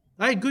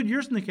 I had good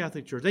years in the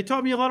Catholic Church. They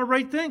taught me a lot of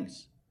right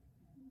things.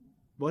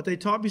 But they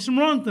taught me some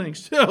wrong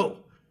things too.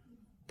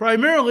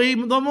 Primarily,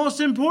 the most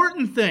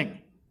important thing,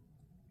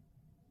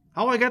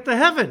 how I got to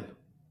heaven.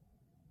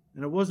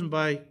 And it wasn't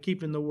by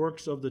keeping the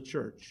works of the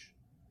church,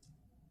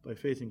 by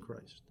faith in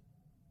Christ.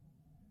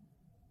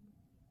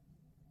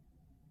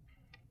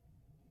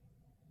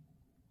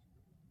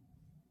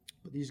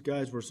 But these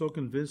guys were so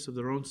convinced of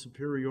their own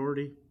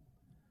superiority,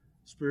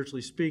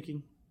 spiritually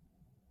speaking,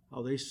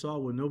 how they saw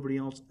when nobody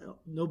else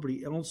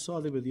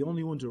saw. They were the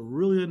only ones who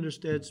really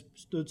understood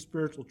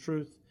spiritual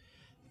truth.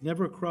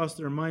 Never crossed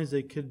their minds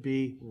they could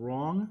be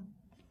wrong,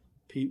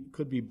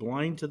 could be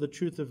blind to the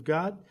truth of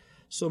God.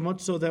 So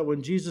much so that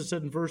when Jesus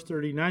said in verse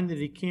 39 that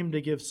he came to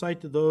give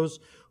sight to those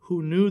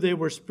who knew they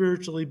were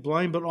spiritually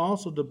blind, but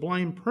also to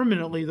blind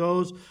permanently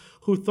those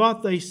who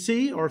thought they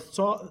see or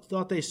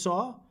thought they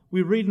saw,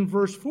 We read in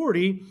verse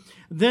 40,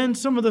 then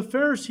some of the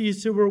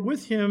Pharisees who were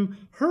with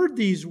him heard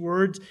these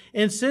words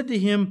and said to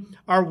him,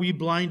 are we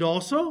blind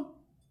also?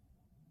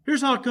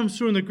 Here's how it comes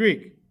through in the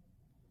Greek.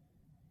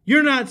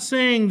 You're not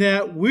saying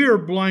that we're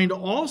blind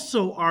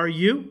also, are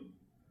you?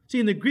 See,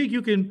 in the Greek,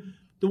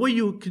 the way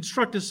you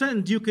construct a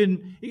sentence,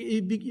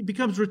 it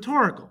becomes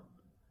rhetorical.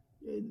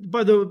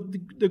 By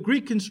the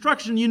Greek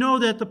construction, you know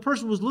that the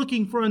person was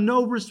looking for a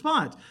no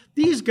response.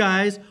 These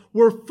guys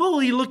were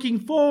fully looking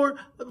for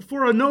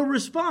a no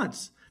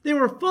response. They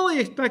were fully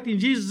expecting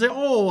Jesus to say,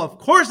 oh, of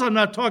course I'm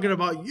not talking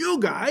about you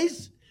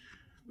guys.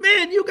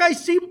 Man, you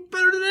guys seem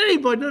better than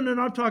anybody.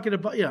 No, I'm talking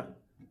about, yeah.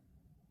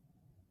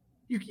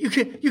 You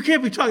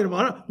can't be talking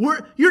about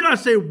it. You're not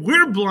saying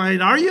we're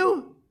blind, are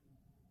you?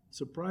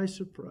 Surprise,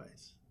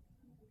 surprise.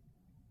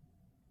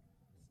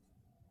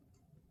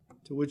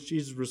 To which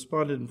Jesus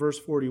responded in verse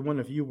 41,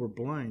 if you were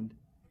blind,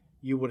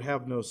 you would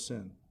have no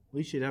sin. At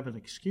least you'd have an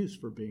excuse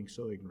for being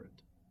so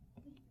ignorant.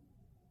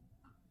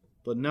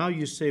 But now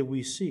you say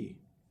we see.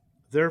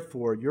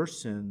 Therefore, your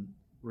sin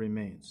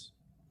remains.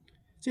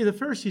 See, the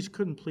Pharisees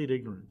couldn't plead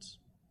ignorance.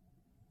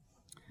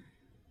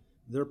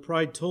 Their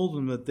pride told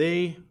them that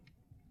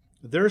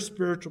their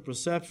spiritual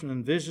perception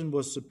and vision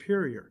was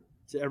superior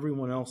to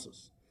everyone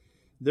else's.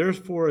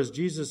 Therefore, as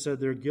Jesus said,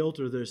 their guilt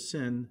or their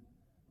sin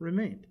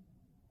remained.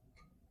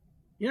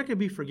 You're not going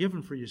to be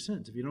forgiven for your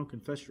sins if you don't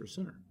confess you're a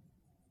sinner.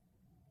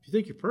 If you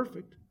think you're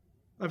perfect.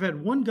 I've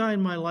had one guy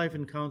in my life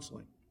in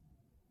counseling.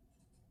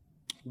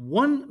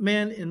 One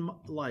man in my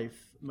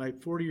life, my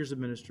 40 years of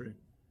ministry,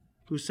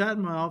 who sat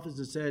in my office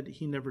and said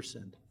he never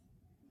sinned.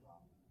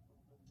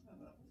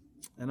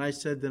 And I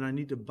said, then I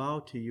need to bow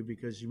to you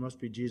because you must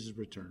be Jesus'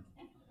 return.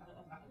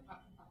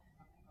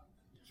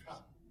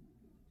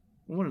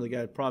 One of the guy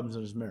had problems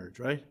in his marriage,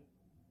 right?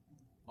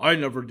 I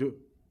never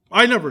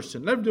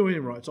sin. Never do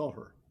anything wrong. It's all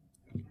her.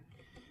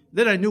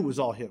 Then I knew it was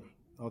all him.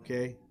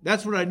 Okay?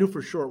 That's when I knew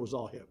for sure it was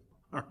all him.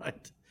 All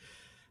right?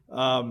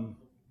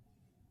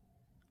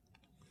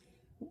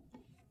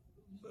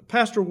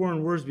 Pastor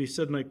Warren Wiersbe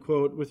said, and I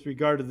quote, with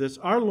regard to this,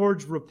 our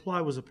Lord's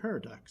reply was a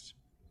paradox.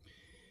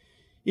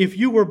 If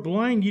you were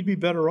blind, you'd be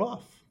better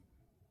off.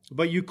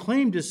 But you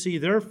claim to see,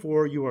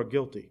 therefore you are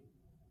guilty.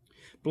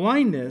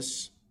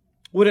 Blindness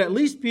would at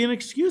least be an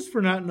excuse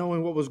for not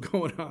knowing what was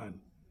going on.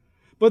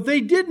 But they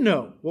did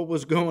know what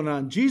was going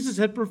on. Jesus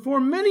had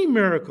performed many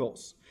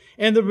miracles,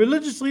 and the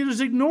religious leaders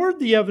ignored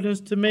the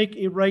evidence to make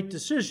a right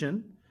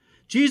decision.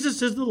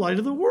 Jesus is the light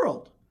of the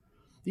world.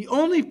 The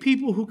only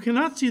people who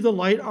cannot see the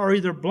light are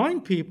either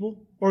blind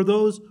people or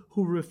those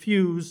who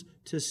refuse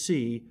to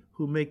see,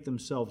 who make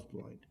themselves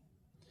blind.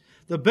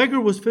 The beggar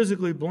was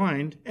physically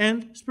blind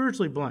and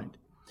spiritually blind.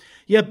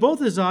 Yet both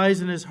his eyes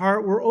and his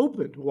heart were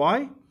opened.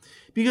 Why?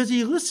 Because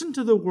he listened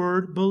to the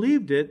word,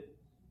 believed it,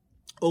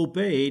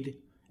 obeyed,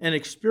 and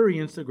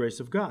experienced the grace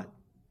of God.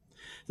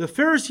 The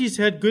Pharisees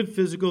had good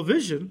physical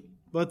vision,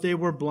 but they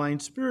were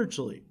blind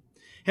spiritually.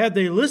 Had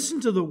they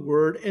listened to the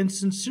word and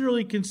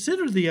sincerely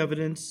considered the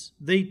evidence,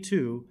 they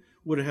too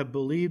would have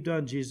believed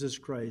on Jesus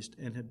Christ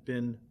and have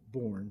been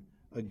born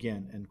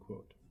again, end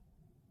quote.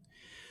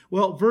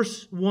 Well,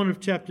 verse 1 of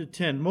chapter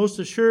 10, most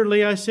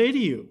assuredly I say to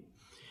you,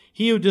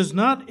 he who does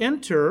not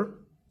enter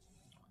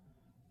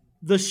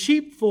the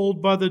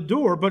sheepfold by the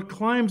door, but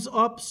climbs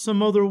up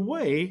some other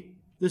way,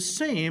 the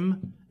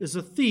same is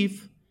a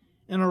thief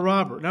and a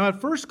robber. Now, at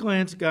first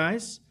glance,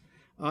 guys,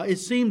 it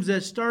seems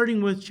that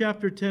starting with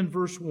chapter 10,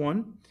 verse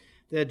 1,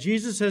 that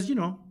Jesus has,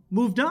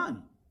 moved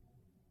on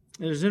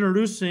and is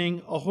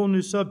introducing a whole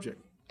new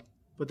subject.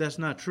 But that's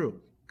not true.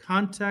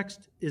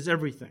 Context is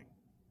everything.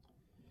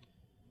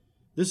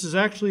 This is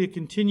actually a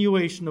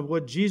continuation of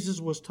what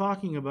Jesus was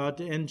talking about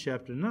to end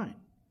chapter 9.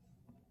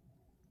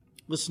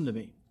 Listen to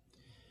me.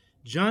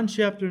 John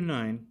chapter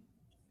 9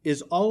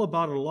 is all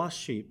about a lost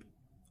sheep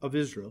of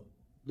Israel,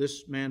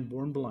 this man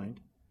born blind,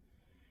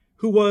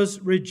 who was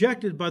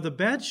rejected by the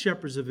bad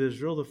shepherds of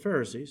Israel, the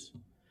Pharisees,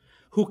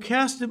 who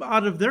cast him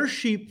out of their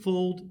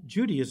sheepfold,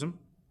 Judaism,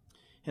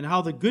 and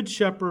how the good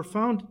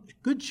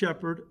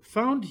shepherd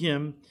found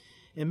him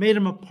and made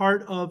him a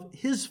part of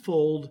his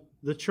fold,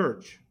 the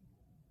church.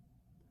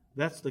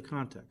 That's the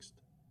context.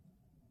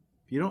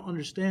 If you don't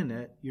understand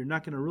that, you're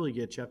not going to really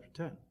get chapter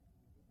 10.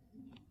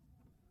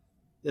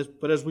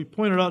 But as we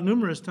pointed out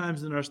numerous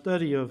times in our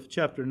study of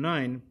chapter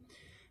 9,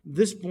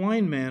 this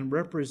blind man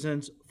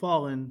represents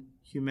fallen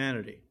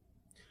humanity.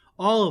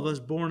 All of us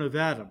born of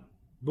Adam,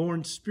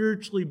 born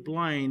spiritually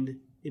blind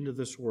into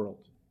this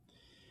world.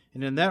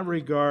 And in that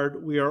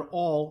regard, we are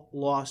all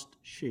lost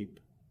sheep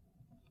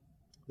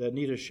that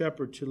need a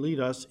shepherd to lead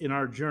us in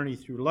our journey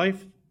through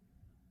life,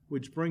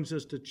 which brings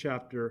us to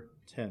chapter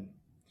 10.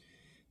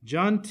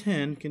 John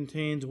 10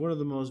 contains one of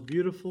the most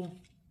beautiful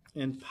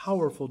and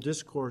powerful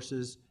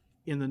discourses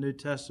in the New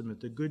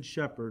Testament, the Good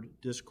Shepherd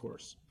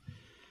discourse.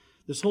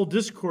 This whole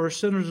discourse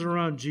centers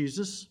around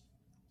Jesus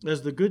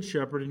as the Good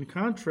Shepherd in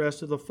contrast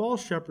to the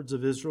false shepherds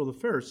of Israel, the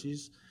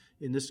Pharisees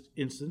in this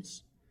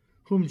instance,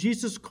 whom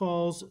Jesus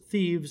calls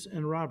thieves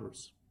and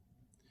robbers,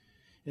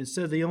 and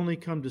said they only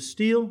come to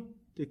steal,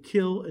 to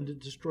kill, and to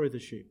destroy the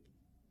sheep.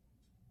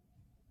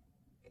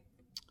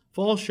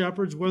 false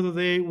shepherds, whether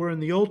they were in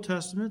the Old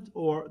Testament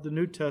or the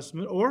New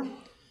Testament, or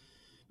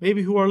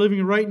maybe who are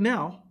living right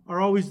now, are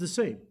always the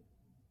same.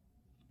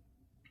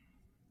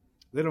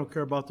 They don't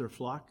care about their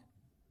flock.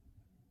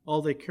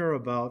 All they care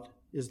about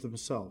is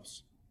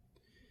themselves.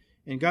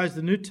 And guys,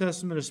 the New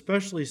Testament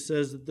especially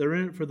says that they're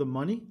in it for the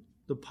money,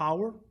 the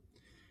power,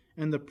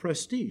 and the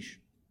prestige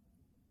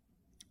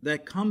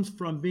that comes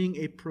from being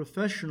a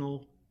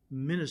professional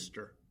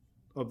minister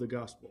of the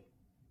gospel.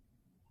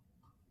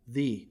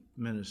 The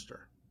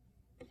minister,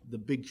 the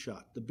big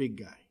shot, the big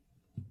guy.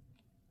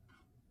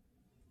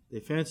 They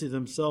fancy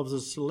themselves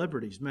as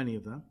celebrities, many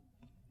of them,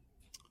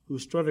 who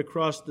strut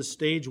across the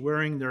stage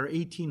wearing their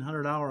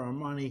 $1,800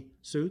 Armani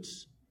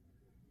suits,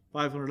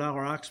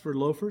 $500 Oxford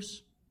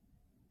loafers,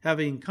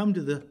 having come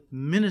to the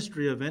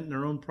ministry event in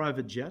their own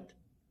private jet.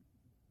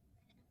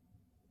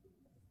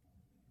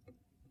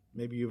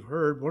 Maybe you've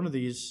heard one of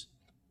these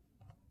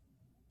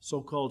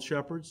so-called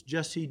shepherds,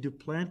 Jesse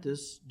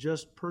Duplantis,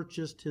 just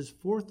purchased his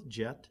 4th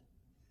jet.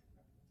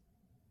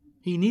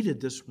 He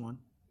needed this one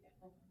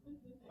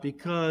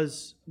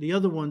because the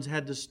other ones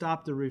had to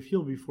stop to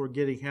refuel before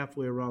getting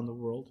halfway around the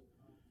world.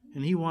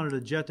 And he wanted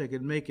a jet that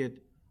could make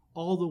it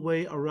all the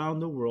way around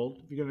the world.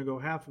 If you're going to go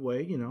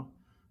halfway,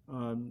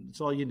 it's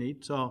all you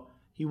need. So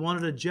he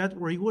wanted a jet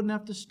where he wouldn't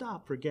have to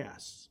stop for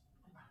gas.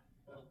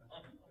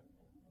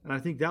 And I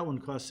think that one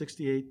cost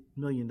 $68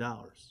 million.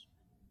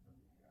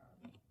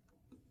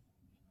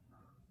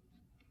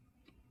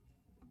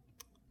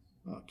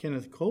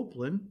 Kenneth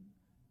Copeland,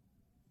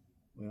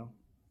 well,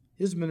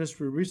 his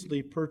ministry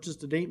recently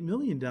purchased an $8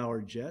 million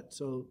jet,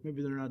 so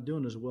maybe they're not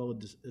doing as well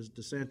as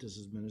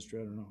DeSantis' ministry.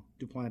 I don't know.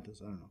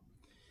 Duplantis, I don't know.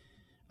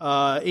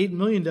 $8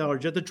 million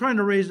jet. They're trying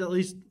to raise, at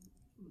least,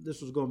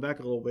 this was going back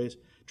a little ways,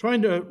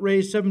 trying to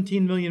raise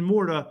 $17 million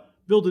more to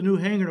build a new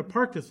hangar to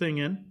park the thing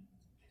in.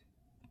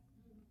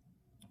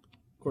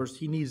 Of course,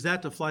 he needs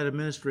that to fly to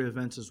ministry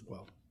events as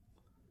well.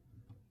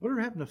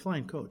 Whatever happened to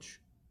flying coach?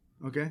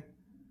 Okay?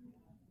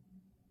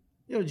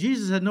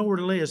 Jesus had nowhere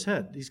to lay his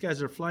head. These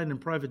guys are flying in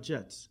private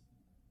jets.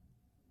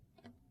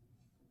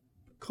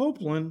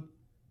 Copeland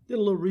did a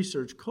little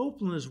research.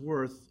 Copeland is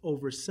worth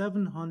over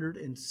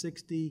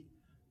 $760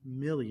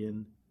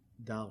 million.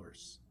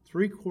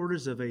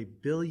 $750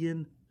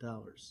 million.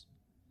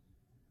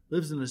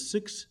 Lives in a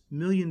 $6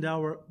 million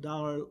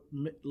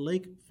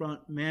lakefront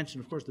mansion.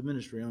 Of course, the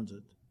ministry owns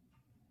it.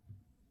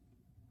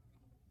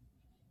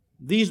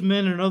 These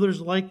men and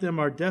others like them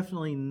are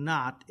definitely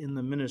not in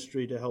the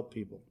ministry to help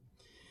people.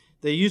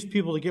 They use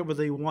people to get what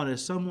they want.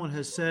 As someone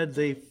has said,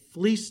 they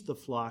fleece the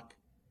flock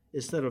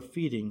instead of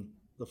feeding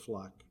the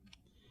flock.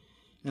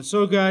 And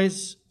so,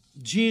 guys,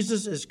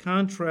 Jesus is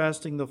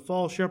contrasting the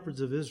false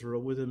shepherds of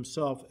Israel with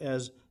himself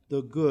as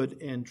the good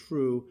and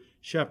true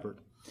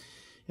shepherd.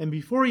 And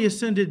before he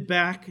ascended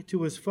back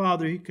to his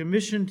Father, he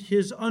commissioned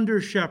his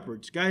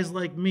under-shepherds, guys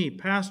like me,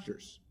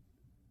 pastors,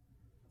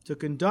 to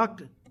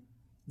conduct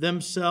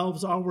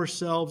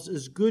ourselves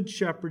as good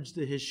shepherds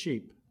to his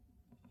sheep.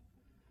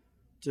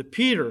 To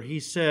Peter, he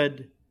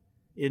said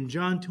in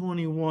John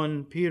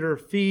 21, Peter,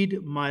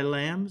 feed my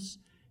lambs,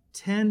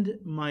 tend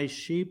my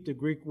sheep. The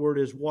Greek word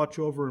is watch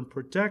over and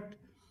protect.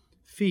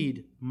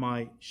 Feed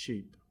my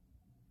sheep.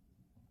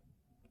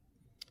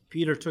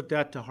 Peter took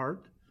that to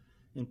heart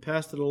and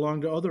passed it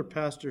along to other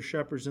pastor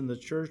shepherds in the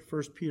church.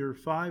 1 Peter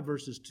 5,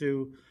 verses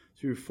 2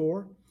 through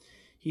 4.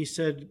 He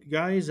said,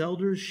 guys,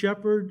 elders,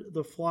 shepherd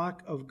the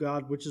flock of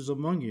God which is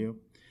among you,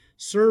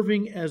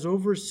 serving as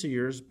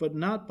overseers, but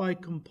not by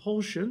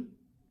compulsion,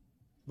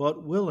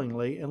 but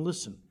willingly. And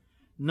listen,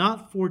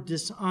 not for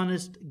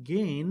dishonest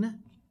gain.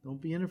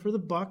 Don't be in it for the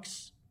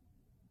bucks,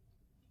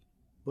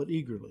 but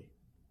eagerly.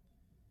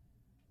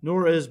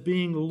 Nor as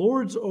being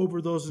lords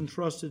over those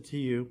entrusted to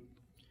you,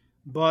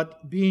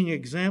 but being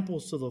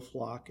examples to the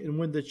flock. And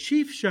when the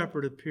chief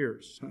shepherd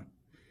appears,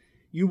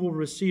 you will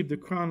receive the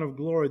crown of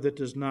glory that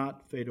does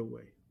not fade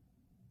away.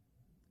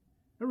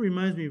 That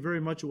reminds me very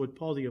much of what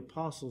Paul the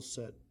Apostle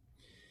said.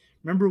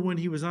 Remember when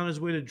he was on his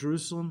way to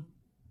Jerusalem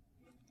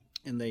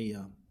and they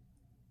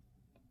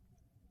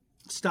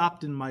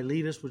stopped in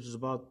Miletus, which is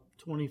about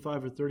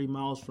 25 or 30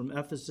 miles from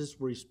Ephesus,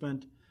 where he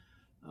spent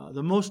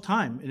the most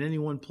time in any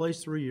one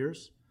place, 3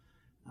 years.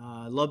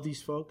 Loved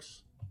these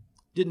folks.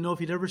 Didn't know if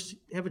he'd ever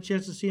have a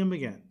chance to see them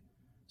again.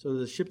 So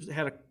the ship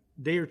had a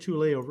day or two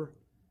layover.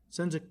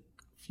 Sends a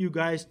few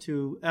guys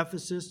to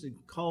Ephesus and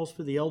calls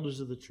for the elders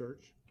of the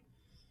church.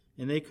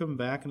 And they come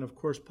back, and of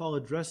course Paul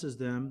addresses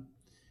them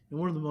in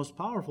one of the most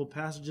powerful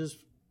passages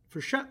for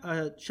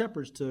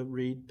shepherds to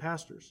read,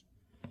 pastors.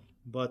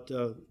 But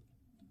the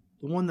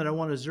one that I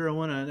want to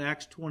zero in on,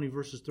 Acts 20,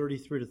 verses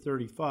 33 to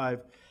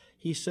 35,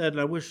 he said,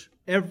 and I wish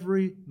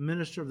every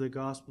minister of the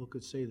gospel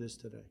could say this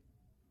today,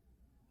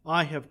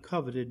 I have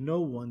coveted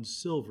no one's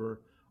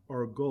silver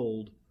or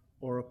gold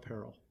or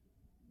apparel.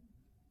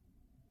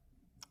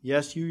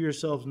 Yes, you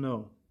yourselves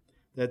know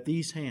that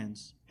these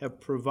hands have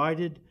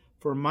provided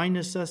for my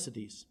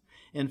necessities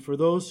and for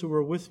those who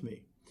are with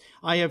me.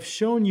 I have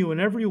shown you in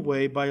every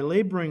way by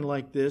laboring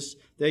like this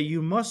that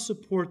you must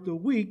support the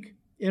weak,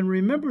 and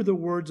remember the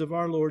words of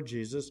our Lord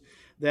Jesus,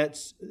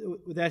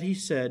 that he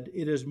said,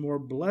 "It is more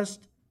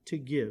blessed to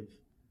give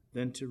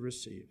than to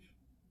receive."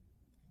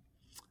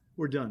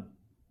 We're done.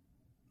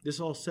 This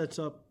all sets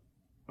up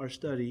our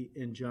study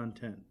in John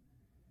 10.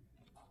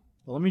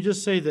 Well, let me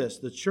just say this.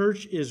 The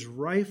church is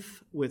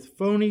rife with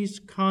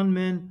phonies, con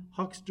men,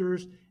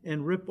 hucksters,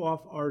 and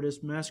rip-off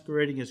artists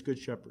masquerading as good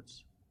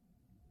shepherds.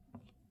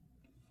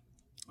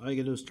 All you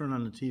got to do is turn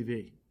on the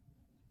TV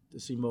to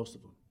see most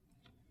of them.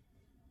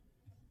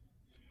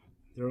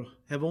 They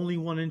have only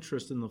one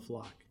interest in the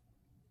flock.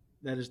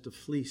 That is to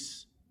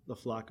fleece the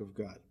flock of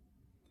God.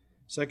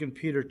 2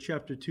 Peter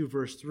chapter 2,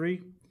 verse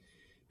 3.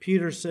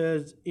 Peter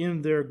says,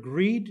 "In their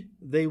greed,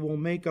 they will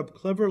make up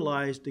clever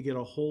lies to get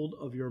a hold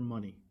of your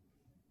money."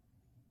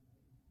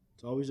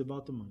 It's always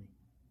about the money.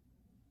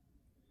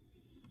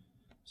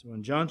 So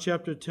in John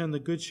chapter 10, the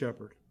Good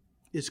Shepherd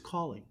is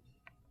calling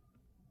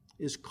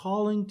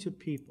to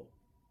people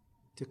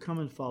to come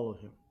and follow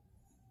him,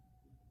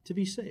 to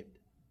be saved,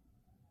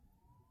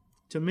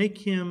 to make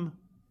him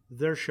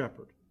their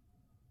shepherd.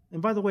 And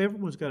by the way,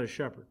 everyone's got a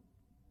shepherd.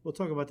 We'll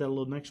talk about that a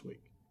little next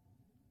week.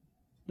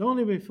 Don't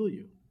let anybody fool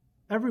you.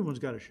 Everyone's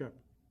got a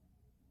shepherd.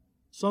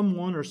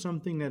 Someone or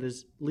something that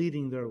is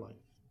leading their life.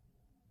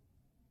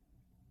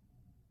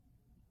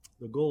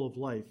 The goal of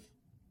life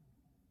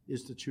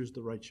is to choose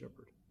the right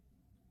shepherd.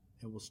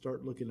 And we'll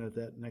start looking at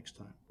that next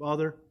time.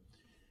 Father,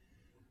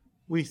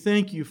 we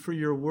thank you for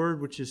your word,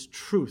 which is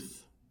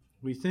truth.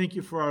 We thank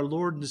you for our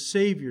Lord and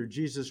Savior,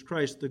 Jesus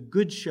Christ, the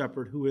Good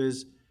Shepherd, who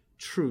is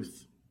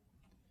truth.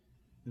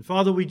 And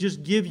Father, we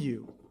just give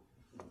you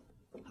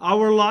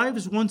our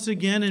lives once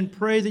again and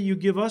pray that you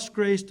give us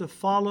grace to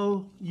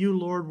follow you,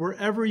 Lord,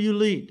 wherever you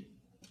lead.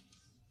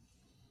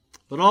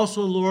 But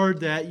also, Lord,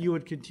 that you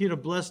would continue to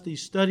bless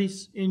these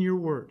studies in your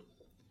word.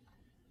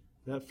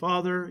 That,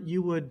 Father,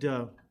 you would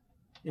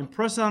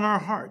impress on our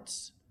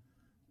hearts.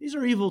 These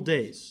are evil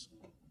days,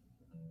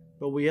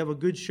 but we have a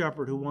good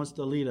shepherd who wants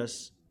to lead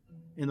us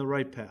in the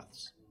right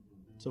paths.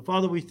 So,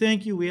 Father, we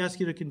thank you. We ask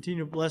you to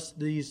continue to bless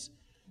these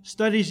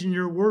studies in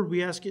your word.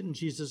 We ask it in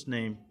Jesus'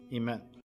 name. Amen.